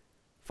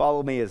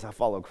 Follow me as I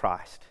follow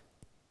Christ.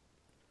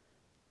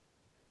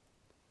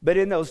 But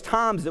in those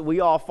times that we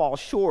all fall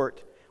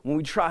short, when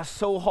we try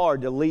so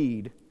hard to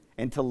lead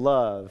and to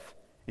love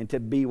and to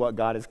be what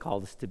God has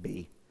called us to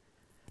be,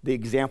 the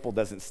example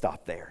doesn't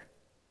stop there.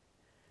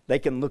 They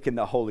can look in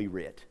the Holy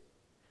Writ.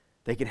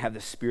 They can have the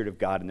Spirit of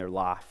God in their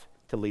life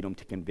to lead them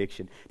to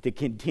conviction, to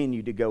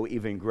continue to go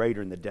even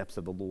greater in the depths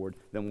of the Lord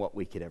than what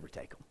we could ever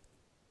take them.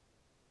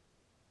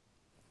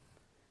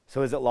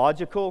 So is it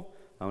logical?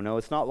 Oh no,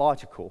 it's not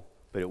logical,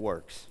 but it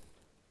works.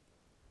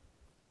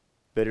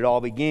 But it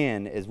all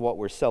began as what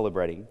we're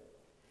celebrating.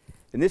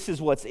 And this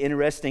is what's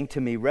interesting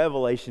to me,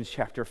 Revelation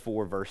chapter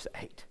 4, verse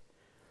 8.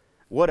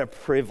 What a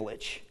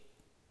privilege.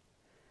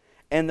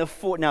 And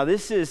now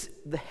this is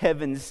the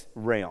heavens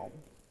realm.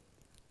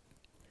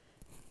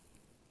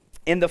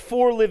 And the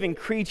 4 living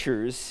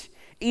creatures,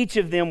 each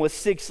of them with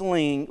 6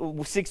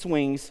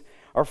 wings,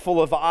 are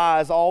full of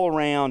eyes all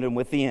around and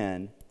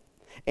within.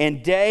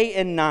 And day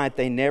and night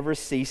they never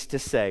cease to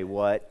say,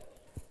 what?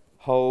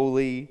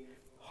 Holy,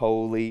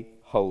 holy,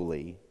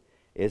 holy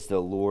is the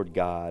Lord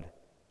God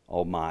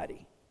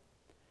Almighty,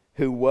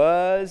 who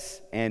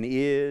was and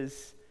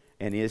is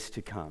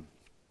to come.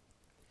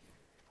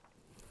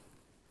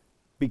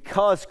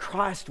 Because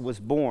Christ was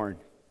born,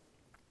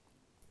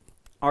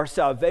 our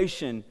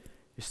salvation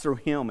is through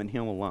Him and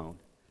Him alone.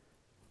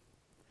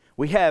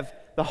 We have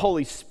the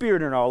Holy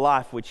Spirit in our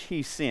life, which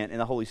He sent,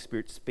 and the Holy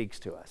Spirit speaks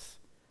to us.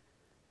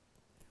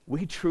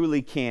 We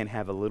truly can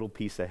have a little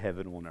piece of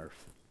heaven on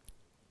earth.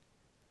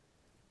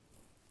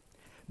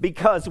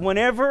 Because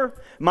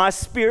whenever my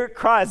spirit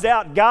cries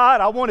out,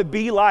 God, I want to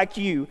be like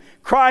you.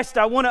 Christ,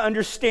 I want to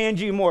understand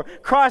you more.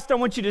 Christ, I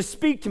want you to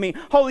speak to me.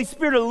 Holy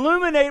Spirit,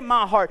 illuminate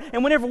my heart.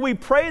 And whenever we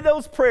pray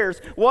those prayers,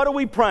 what are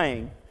we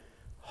praying?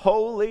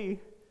 Holy,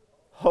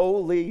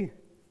 holy,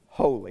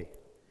 holy.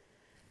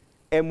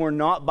 And we're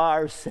not by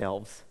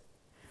ourselves.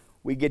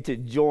 We get to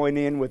join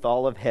in with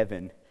all of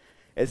heaven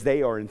as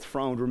they are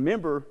enthroned.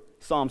 Remember,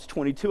 Psalms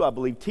 22, I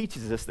believe,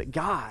 teaches us that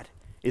God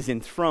is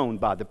enthroned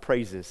by the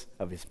praises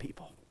of His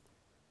people.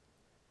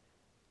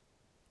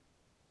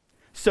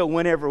 So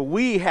whenever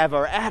we have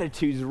our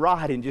attitudes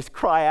right and just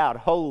cry out,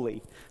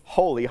 holy,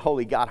 holy,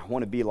 holy God, I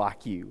want to be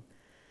like you,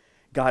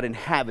 God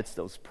inhabits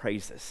those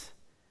praises.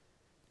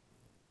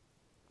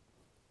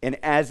 And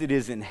as it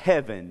is in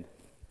heaven,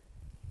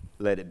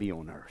 let it be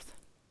on earth.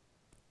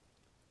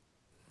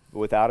 But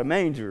without a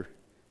manger,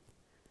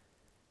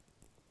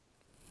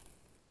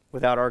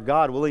 without our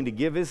God willing to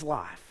give His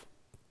life,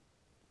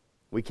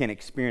 we can't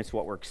experience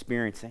what we're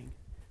experiencing.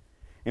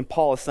 And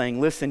Paul is saying,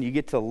 listen, you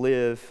get to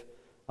live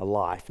a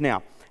life.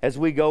 Now, as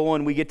we go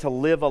on, we get to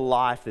live a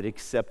life that's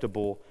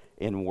acceptable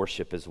in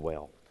worship as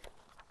well.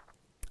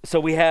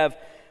 So we have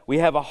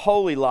a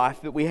holy life,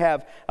 but we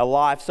have a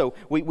life, so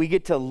we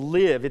get to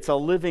live. It's a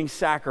living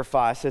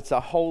sacrifice. It's a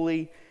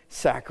holy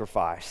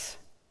sacrifice.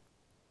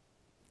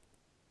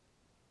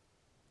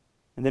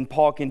 And then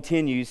Paul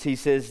continues, he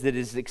says that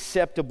it's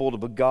acceptable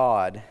to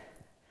God.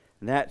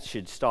 And that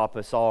should stop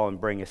us all and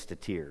bring us to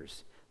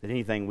tears. That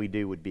anything we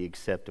do would be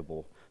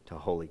acceptable to a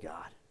holy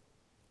God.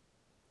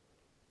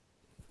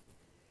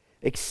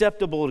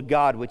 Acceptable to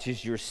God, which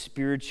is your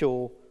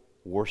spiritual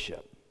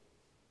worship.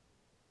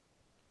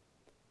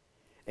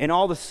 And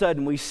all of a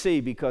sudden we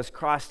see, because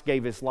Christ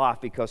gave His life,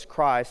 because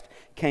Christ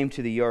came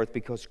to the earth,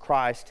 because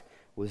Christ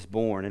was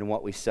born, and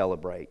what we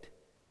celebrate,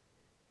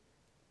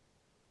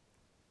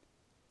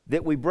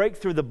 that we break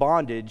through the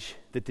bondage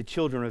that the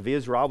children of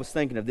Israel, I was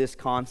thinking of this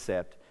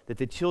concept, that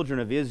the children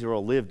of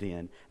Israel lived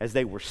in as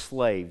they were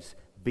slaves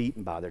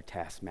beaten by their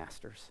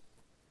taskmasters.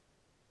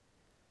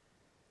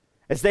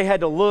 As they had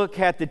to look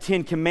at the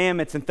 10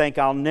 Commandments and think,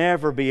 I'll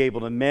never be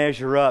able to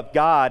measure up.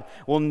 God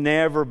will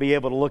never be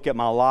able to look at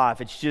my life.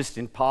 It's just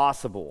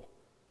impossible.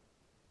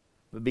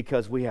 But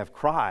because we have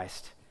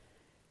Christ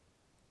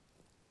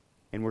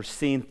and we're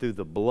seen through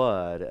the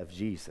blood of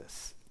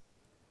Jesus,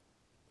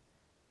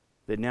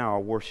 that now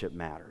our worship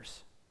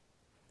matters.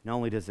 Not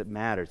only does it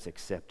matter, it's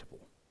acceptable.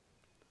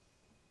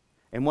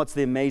 And what's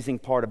the amazing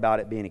part about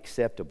it being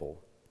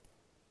acceptable?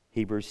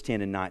 Hebrews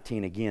 10 and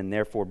 19 again,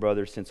 therefore,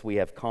 brothers, since we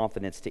have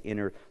confidence to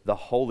enter the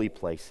holy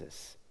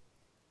places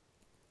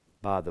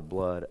by the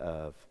blood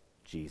of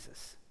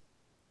Jesus.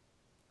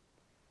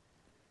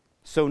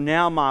 So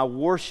now my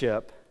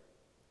worship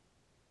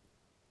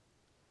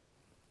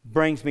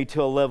brings me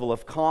to a level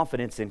of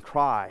confidence in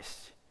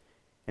Christ.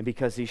 And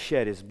because He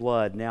shed His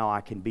blood, now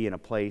I can be in a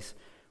place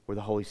where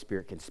the Holy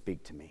Spirit can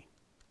speak to me.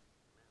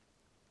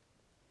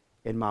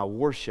 And my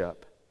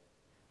worship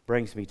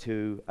brings me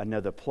to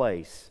another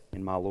place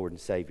in my Lord and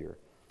Savior.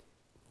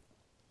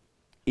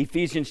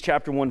 Ephesians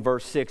chapter 1,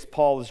 verse 6,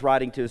 Paul is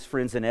writing to his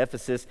friends in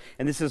Ephesus,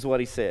 and this is what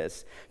he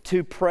says: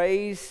 to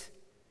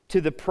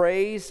the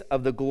praise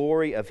of the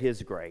glory of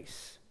His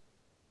grace.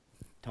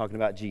 Talking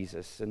about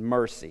Jesus and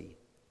mercy.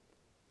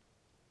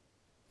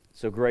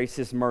 So grace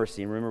is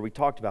mercy. And remember, we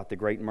talked about the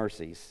great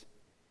mercies.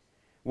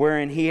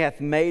 Wherein He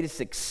hath made us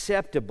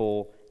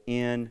acceptable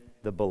in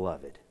the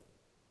Beloved.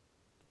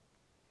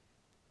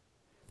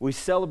 We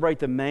celebrate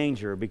the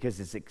manger because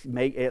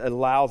it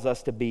allows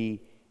us to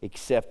be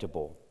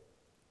acceptable.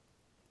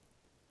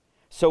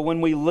 So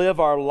when we live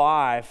our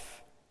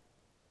life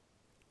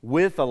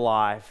with a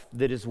life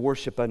that is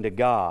worship unto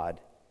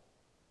God,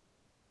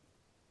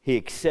 He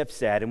accepts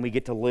that, and we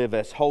get to live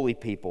as holy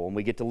people, and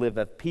we get to live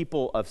as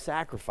people of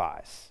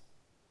sacrifice.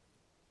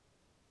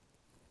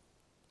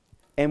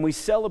 And we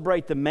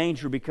celebrate the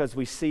manger because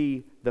we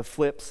see the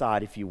flip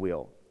side, if you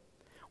will.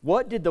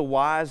 What did the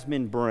wise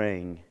men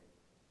bring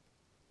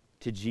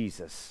to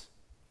Jesus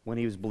when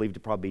He was believed to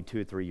probably be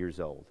 2 or 3 years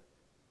old?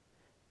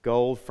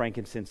 gold,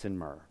 frankincense, and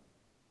myrrh.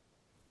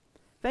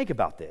 Think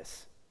about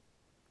this.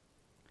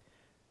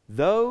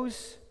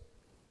 Those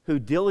who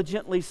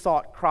diligently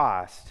sought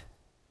Christ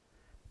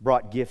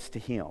brought gifts to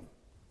Him.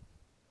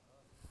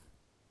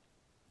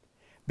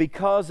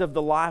 Because of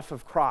the life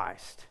of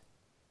Christ,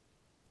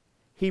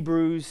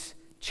 Hebrews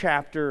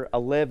chapter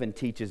 11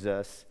 teaches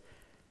us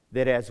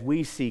that as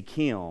we seek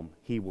Him,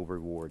 He will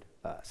reward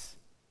us.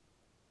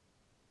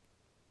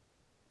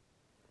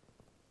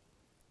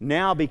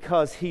 Now,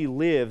 because He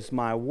lives,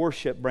 my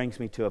worship brings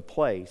me to a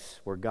place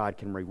where God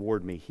can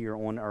reward me here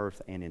on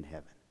earth and in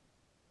heaven.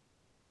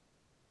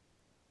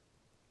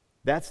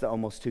 That's the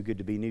almost too good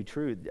to be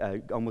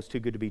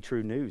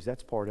true news.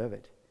 That's part of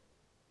it.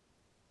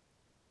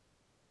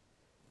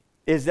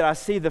 Is that I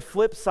see the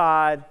flip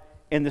side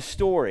in the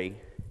story,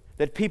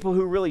 that people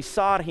who really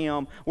sought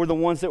Him were the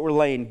ones that were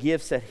laying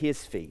gifts at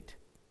His feet.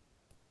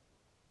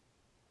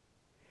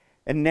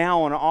 And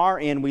now on our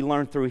end, we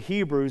learn through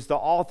Hebrews, the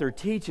author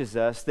teaches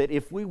us that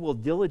if we will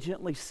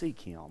diligently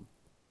seek Him,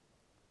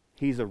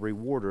 He's a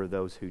rewarder of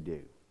those who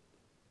do.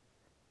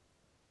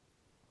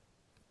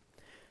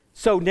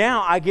 So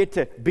now I get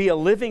to be a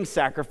living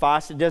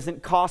sacrifice. It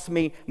doesn't cost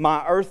me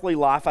my earthly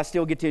life. I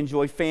still get to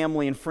enjoy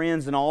family and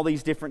friends and all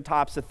these different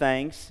types of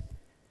things.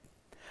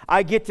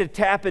 I get to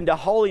tap into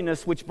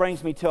holiness, which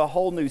brings me to a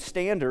whole new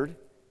standard.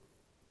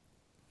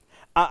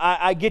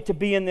 I get to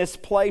be in this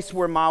place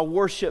where my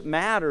worship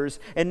matters,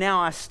 and now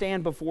I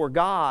stand before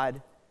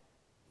God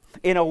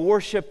in a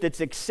worship that's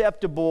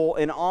acceptable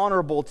and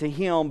honorable to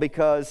Him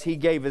because He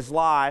gave His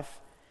life.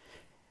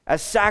 A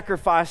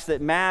sacrifice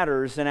that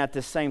matters, and at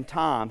the same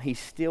time, He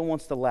still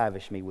wants to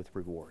lavish me with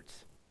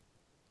rewards.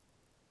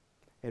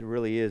 It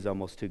really is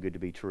almost too good to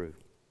be true.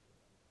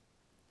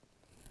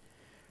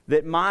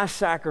 That my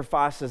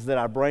sacrifices that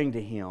I bring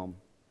to Him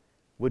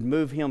would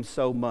move Him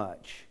so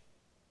much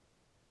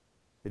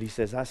that He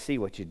says, I see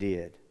what you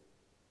did.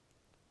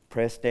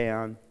 Pressed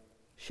down,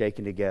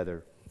 shaken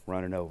together,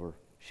 running over,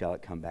 shall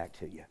it come back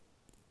to you?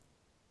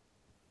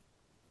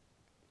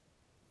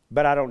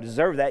 But I don't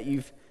deserve that.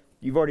 You've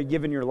already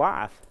given your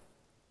life.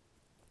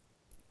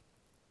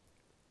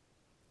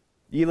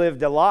 You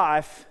lived a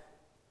life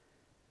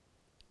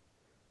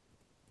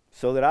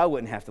so that I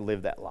wouldn't have to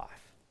live that life.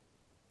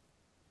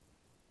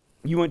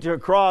 You went to a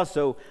cross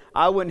so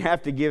I wouldn't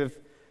have to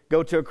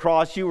go to a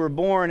cross. You were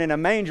born in a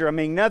manger. I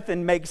mean,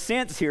 nothing makes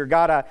sense here.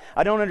 God,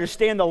 I don't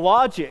understand the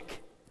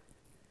logic.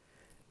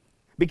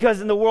 Because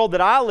in the world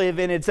that I live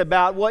in, it's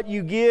about what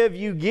you give,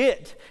 you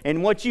get.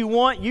 And what you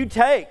want, you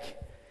take.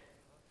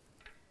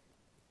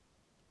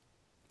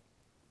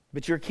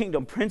 But your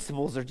kingdom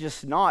principles are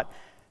just not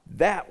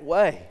that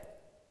way.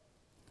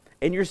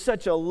 And you're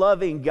such a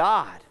loving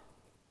God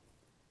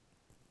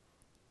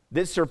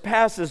that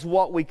surpasses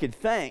what we could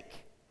think.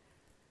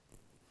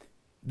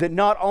 That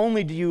not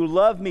only do you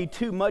love me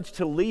too much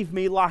to leave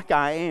me like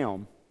I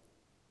am,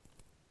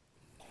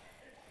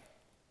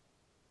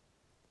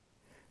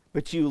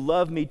 but you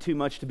love me too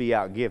much to be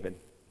outgiven.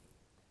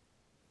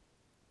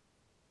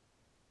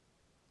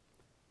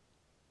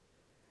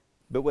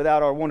 But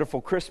without our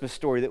wonderful Christmas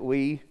story that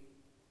we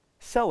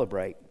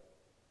celebrate,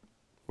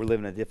 we're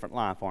living a different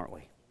life, aren't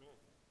we?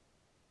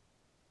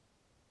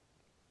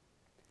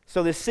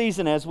 So this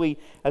season, as we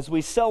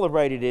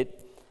celebrated it,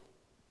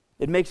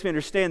 it makes me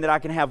understand that I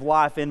can have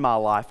life in my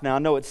life. Now, I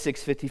know it's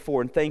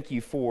 6:54, and thank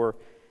you for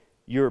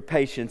your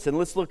patience. And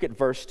let's look at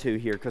verse 2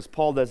 here, because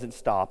Paul doesn't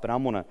stop, and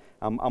I'm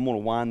gonna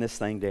wind this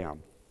thing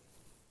down.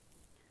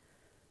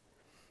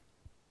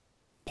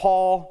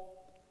 Paul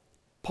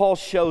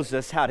shows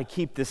us how to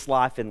keep this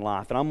life in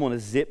life, and I'm going to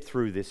zip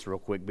through this real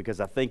quick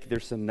because I think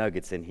there's some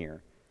nuggets in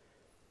here.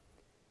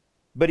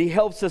 But he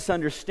helps us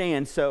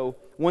understand. So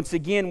once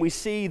again, we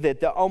see that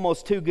the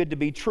almost too good to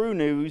be true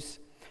news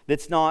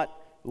that's not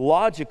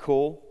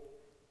logical.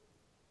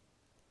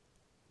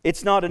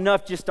 It's not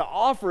enough just to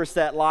offer us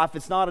that life.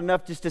 It's not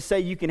enough just to say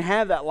you can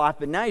have that life,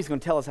 but now he's going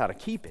to tell us how to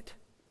keep it.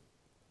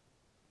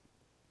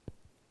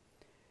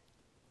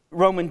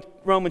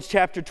 Romans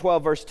chapter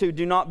 12, verse 2,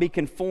 do not be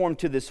conformed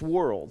to this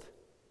world.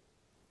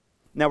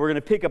 Now we're going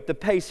to pick up the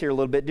pace here a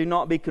little bit. Do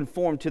not be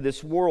conformed to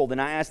this world. And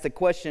I ask the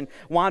question,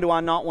 why do I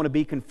not want to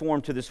be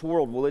conformed to this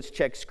world? Well, let's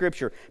check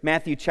Scripture.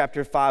 Matthew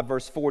chapter 5,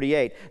 verse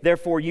 48.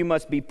 Therefore you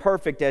must be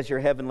perfect as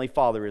your heavenly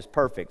Father is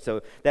perfect.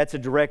 So that's a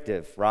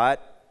directive, right?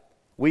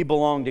 We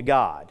belong to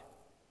God.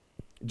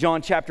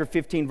 John chapter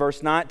 15,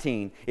 verse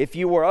 19. If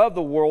you were of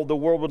the world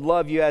would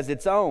love you as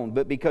its own.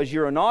 But because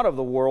you are not of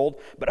the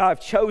world, but I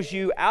have chose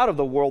you out of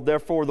the world,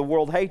 therefore the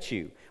world hates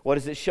you. What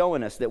is it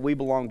showing us? That we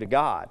belong to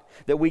God.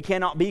 That we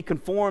cannot be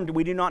conformed.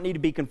 We do not need to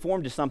be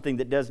conformed to something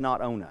that does not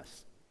own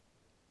us.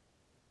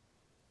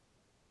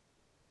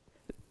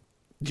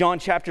 John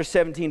chapter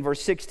 17,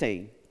 verse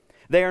 16.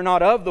 They are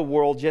not of the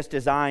world, just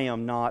as I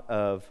am not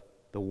of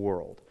the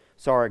world.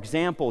 So our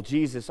example,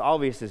 Jesus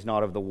obviously is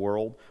not of the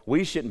world.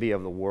 We shouldn't be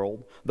of the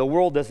world. The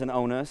world doesn't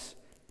own us.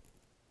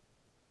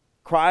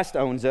 Christ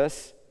owns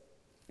us.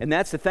 And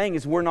that's the thing,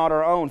 is we're not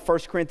our own. 1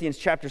 Corinthians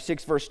chapter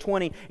 6, verse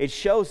 20, it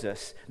shows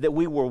us that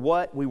we were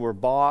what? We were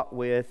bought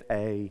with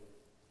a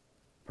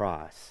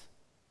price.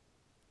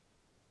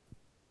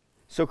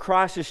 So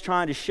Christ is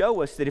trying to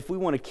show us that if we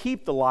want to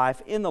keep the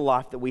life in the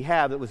life that we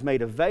have that was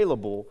made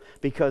available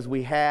because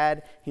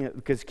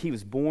because he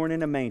was born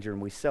in a manger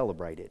and we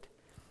celebrate it,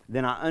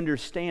 then I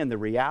understand the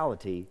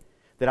reality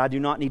that I do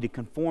not need to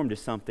conform to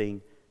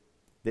something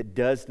that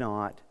does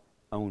not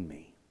own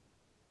me.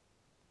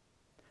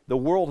 The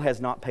world has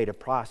not paid a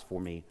price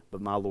for me,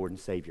 but my Lord and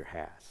Savior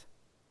has.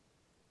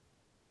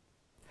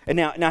 And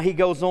now he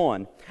goes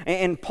on,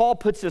 and Paul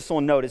puts this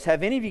on notice.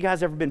 Have any of you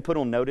guys ever been put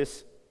on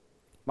notice?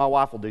 My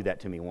wife will do that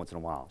to me once in a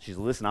while. She's,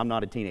 listen, I'm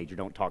not a teenager.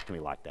 Don't talk to me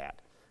like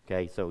that.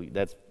 Okay, so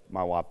that's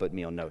my wife putting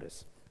me on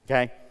notice.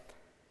 Okay?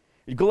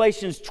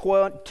 Galatians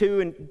chapter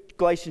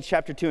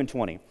 2 and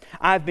 20.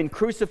 I have been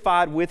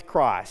crucified with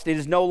Christ. It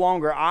is no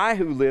longer I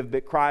who live,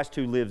 but Christ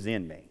who lives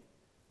in me.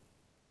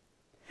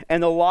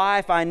 And the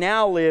life I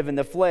now live in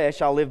the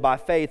flesh, I live by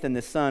faith in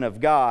the Son of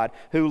God,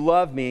 who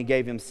loved me and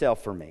gave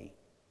himself for me.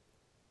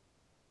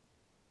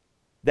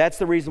 That's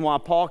the reason why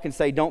Paul can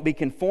say, don't be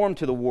conformed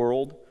to the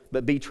world,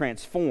 but be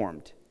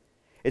transformed.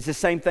 It's the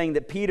same thing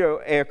that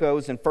Peter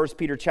echoes in 1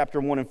 Peter chapter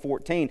 1 and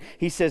 14.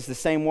 He says the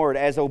same word,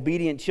 as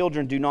obedient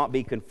children, do not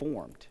be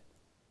conformed.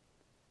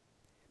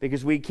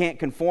 Because we can't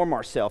conform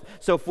ourselves.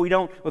 So if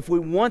we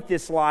want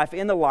this life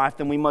in the life,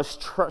 then we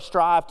must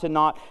strive to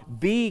not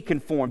be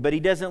conformed. But he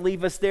doesn't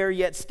leave us there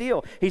yet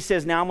still. He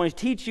says, now I'm going to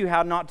teach you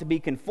how not to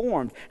be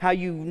conformed. How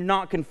you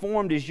not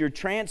conformed is you're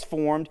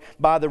transformed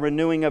by the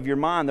renewing of your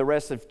mind. The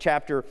rest of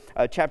chapter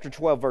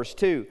 12, verse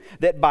 2.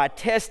 That by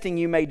testing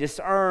you may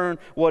discern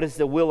what is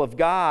the will of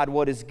God,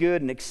 what is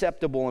good and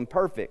acceptable and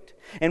perfect.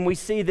 And we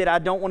see that I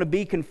don't want to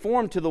be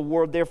conformed to the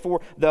world.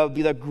 Therefore,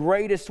 the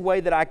greatest way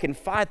that I can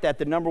fight that,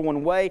 the number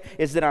one way,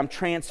 is that I'm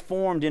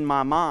transformed in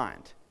my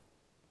mind.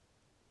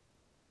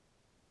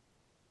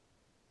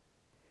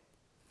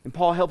 And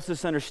Paul helps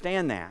us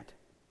understand that.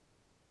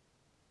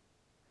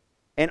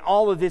 And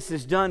all of this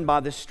is done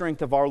by the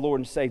strength of our Lord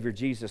and Savior,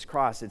 Jesus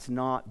Christ. It's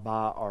not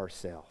by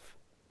ourselves.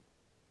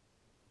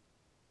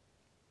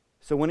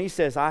 So when he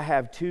says, I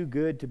have too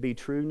good to be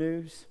true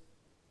news,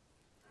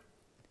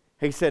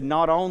 he said,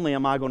 not only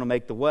am I going to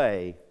make the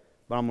way,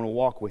 but I'm going to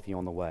walk with you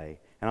on the way.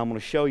 And I'm going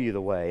to show you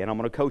the way. And I'm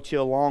going to coach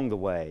you along the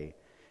way.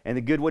 And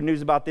the good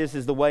news about this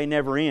is the way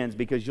never ends,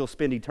 because you'll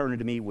spend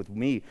eternity with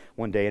me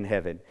one day in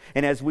heaven.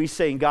 And as we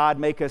sing, God,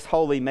 make us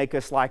holy, make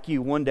us like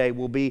you, one day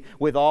we'll be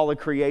with all of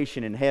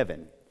creation in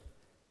heaven.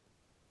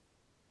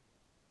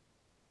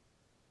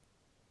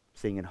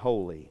 Singing,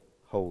 holy,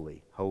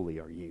 holy, holy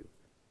are you.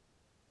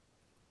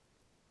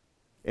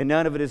 And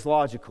none of it is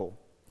logical.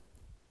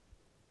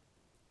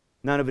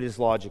 None of it is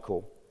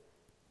logical.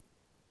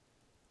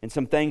 And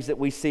some things that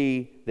we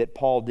see that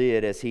Paul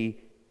did as he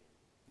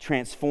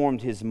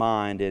transformed his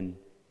mind, and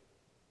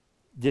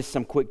just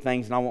some quick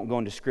things, and I won't go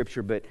into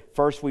Scripture, but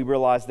first we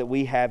realize that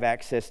we have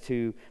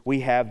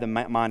the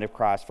mind of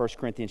Christ. 1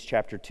 Corinthians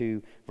chapter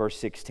 2, verse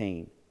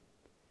 16.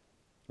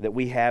 That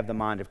we have the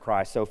mind of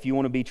Christ. So if you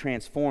want to be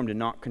transformed and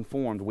not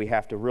conformed, we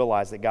have to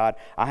realize that, God,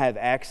 I have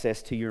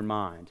access to your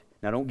mind.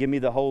 Now don't give me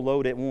the whole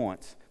load at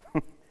once.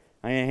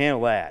 I can't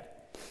handle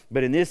that.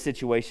 But in this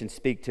situation,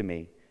 speak to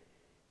me.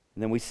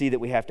 And then we see that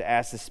we have to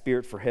ask the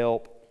Spirit for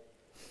help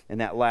in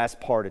that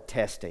last part of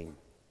testing.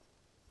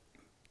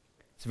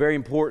 It's very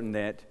important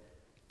that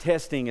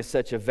testing is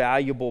such a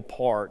valuable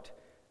part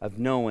of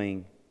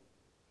knowing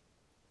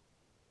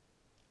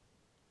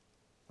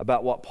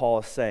about what Paul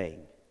is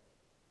saying,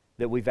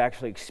 that we've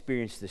actually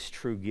experienced this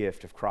true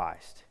gift of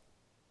Christ.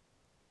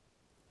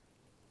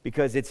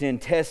 Because it's in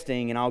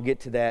testing, and I'll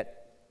get to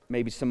that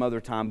maybe some other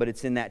time, but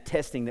it's in that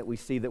testing that we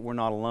see that we're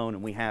not alone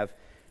and we have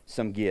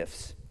some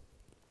gifts.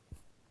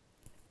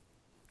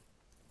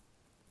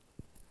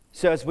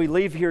 So as we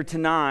leave here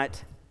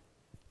tonight,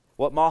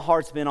 what my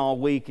heart's been all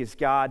week is,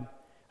 God,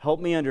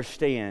 help me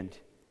understand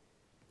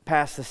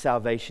past the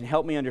salvation.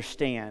 Help me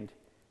understand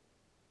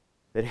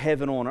that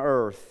heaven on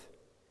earth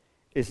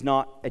is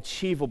not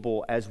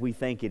achievable as we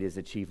think it is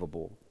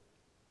achievable.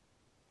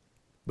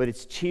 But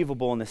it's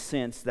achievable in the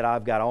sense that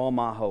I've got all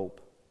my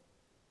hope,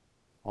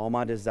 all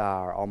my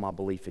desire, all my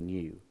belief in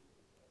you,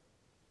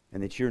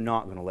 and that you're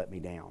not going to let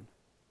me down.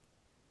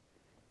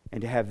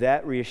 And to have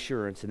that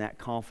reassurance and that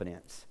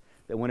confidence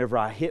that whenever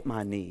I hit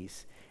my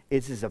knees,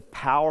 it's as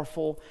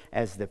powerful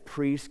as the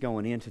priest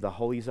going into the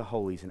holies of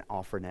holies and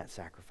offering that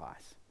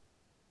sacrifice.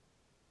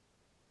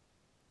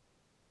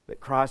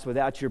 But Christ,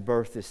 without your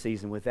birth this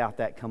season, without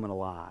that coming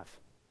alive,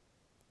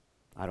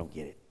 I don't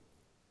get it.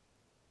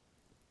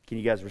 Can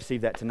you guys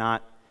receive that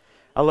tonight?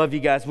 I love you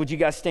guys. Would you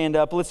guys stand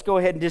up? Let's go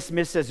ahead and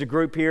dismiss as a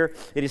group here.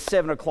 It is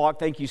 7 o'clock.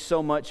 Thank you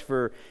so much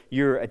for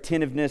your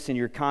attentiveness and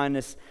your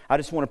kindness. I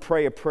just want to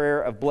pray a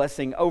prayer of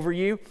blessing over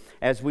you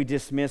as we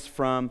dismiss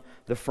from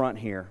the front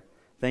here.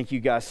 Thank you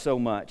guys so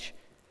much.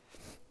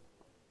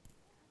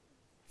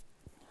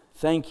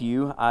 Thank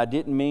you. I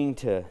didn't mean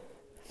to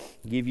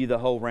give you the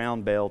whole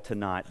round bell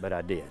tonight, but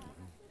I did.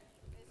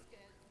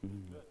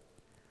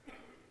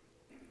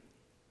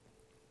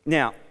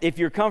 Now, if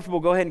you're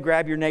comfortable, go ahead and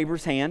grab your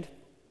neighbor's hand.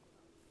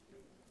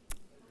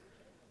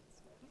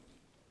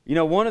 You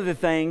know, one of the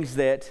things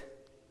that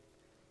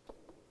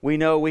we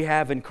know we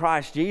have in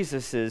Christ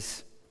Jesus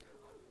is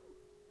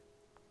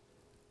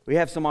we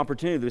have some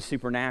opportunity that's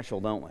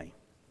supernatural, don't we?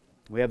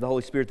 We have the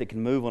Holy Spirit that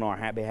can move on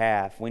our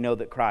behalf. We know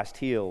that Christ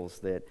heals,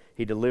 that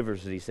He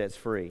delivers, that He sets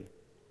free.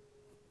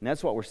 And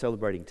that's what we're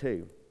celebrating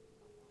too.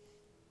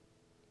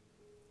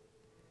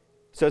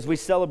 So as we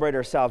celebrate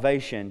our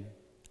salvation,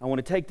 I want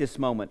to take this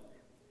moment.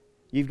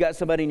 You've got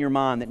somebody in your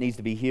mind that needs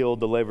to be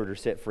healed, delivered, or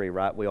set free,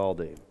 right? We all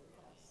do.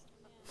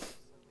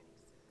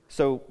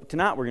 So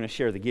tonight we're going to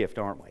share the gift,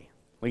 aren't we?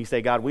 We can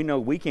say, God, we know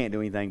we can't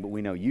do anything, but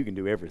we know you can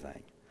do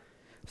everything.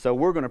 So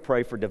we're going to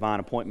pray for divine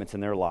appointments in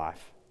their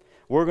life.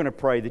 We're going to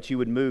pray that you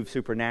would move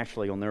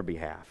supernaturally on their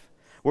behalf.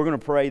 We're going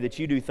to pray that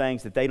you do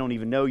things that they don't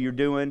even know you're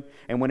doing,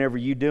 and whenever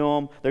you do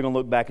them, they're going to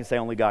look back and say,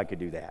 only God could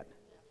do that.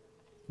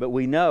 But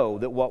we know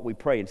that what we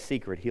pray in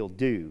secret, He'll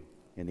do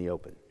in the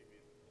open.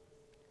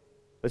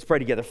 Let's pray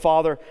together.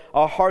 Father,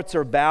 our hearts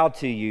are bowed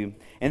to you,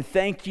 and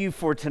thank you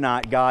for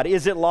tonight, God.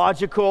 Is it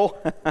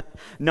logical?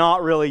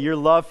 Not really. Your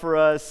love for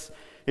us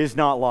is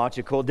not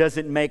logical. It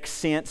doesn't make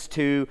sense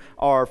to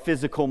our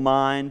physical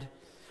mind.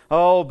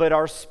 Oh, but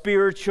our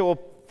spirit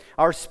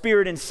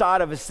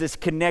inside of us is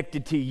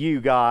connected to you,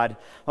 God.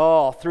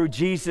 Oh, through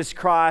Jesus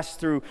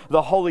Christ, through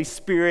the Holy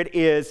Spirit,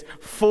 is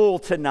full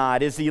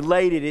tonight, is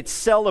elated. It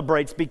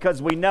celebrates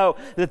because we know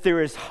that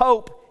there is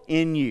hope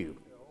in you.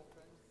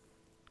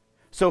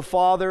 So,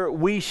 Father,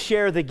 we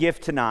share the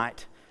gift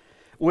tonight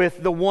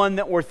with the one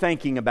that we're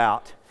thinking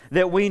about,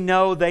 that we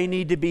know they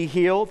need to be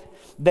healed,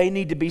 they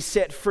need to be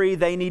set free,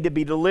 they need to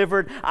be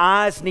delivered,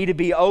 eyes need to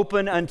be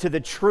open unto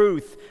the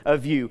truth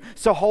of you.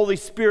 So, Holy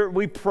Spirit,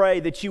 we pray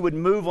that you would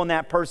move on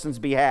that person's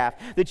behalf,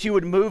 that you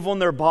would move on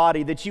their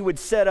body, that you would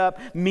set up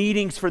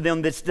meetings for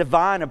them, that's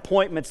divine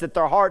appointments, that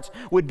their hearts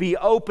would be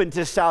open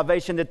to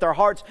salvation, that their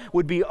hearts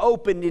would be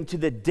opened into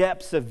the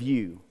depths of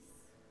you.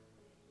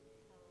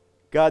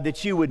 God,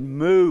 that you would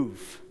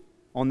move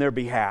on their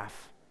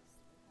behalf.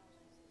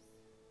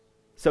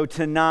 So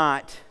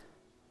tonight,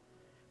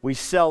 we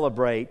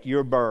celebrate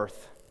your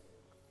birth.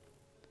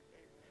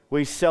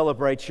 We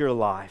celebrate your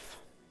life.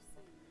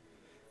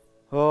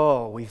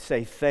 Oh, we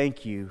say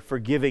thank you for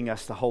giving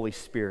us the Holy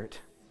Spirit.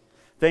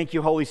 Thank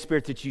you, Holy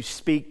Spirit, that you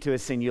speak to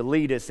us and you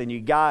lead us and you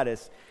guide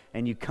us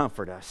and you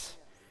comfort us.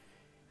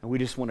 And we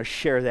just want to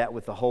share that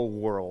with the whole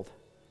world.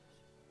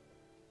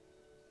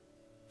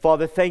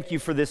 Father, thank you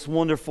for this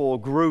wonderful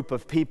group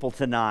of people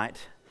tonight.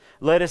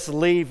 Let us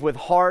leave with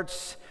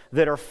hearts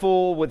that are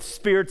full, with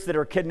spirits that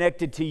are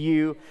connected to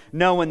you,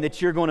 knowing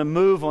that you're going to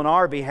move on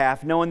our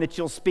behalf, knowing that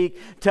you'll speak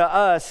to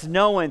us,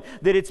 knowing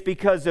that it's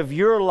because of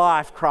your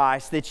life,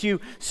 Christ, that you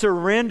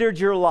surrendered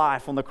your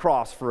life on the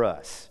cross for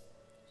us.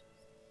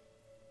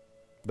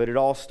 But it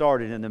all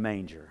started in the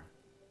manger.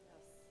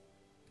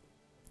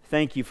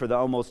 Thank you for the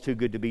almost too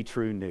good to be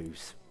true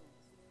news.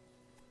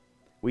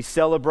 We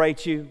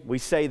celebrate you. We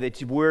say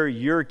that we're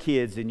your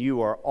kids and you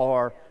are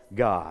our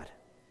God.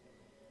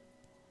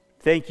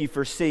 Thank you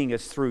for seeing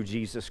us through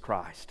Jesus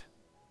Christ.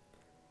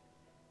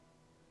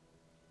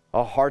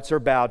 Our hearts are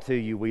bowed to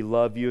you. We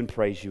love you and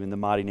praise you. In the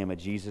mighty name of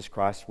Jesus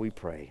Christ we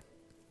pray.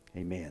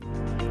 Amen.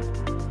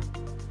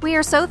 We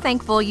are so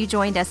thankful you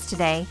joined us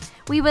today.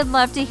 We would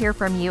love to hear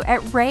from you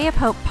at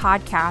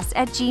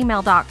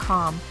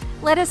rayofhopepodcast@gmail.com.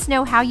 Let us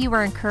know how you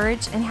were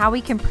encouraged and how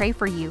we can pray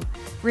for you.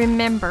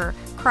 Remember,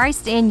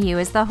 Christ in you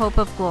is the hope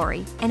of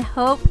glory, and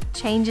hope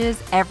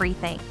changes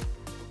everything.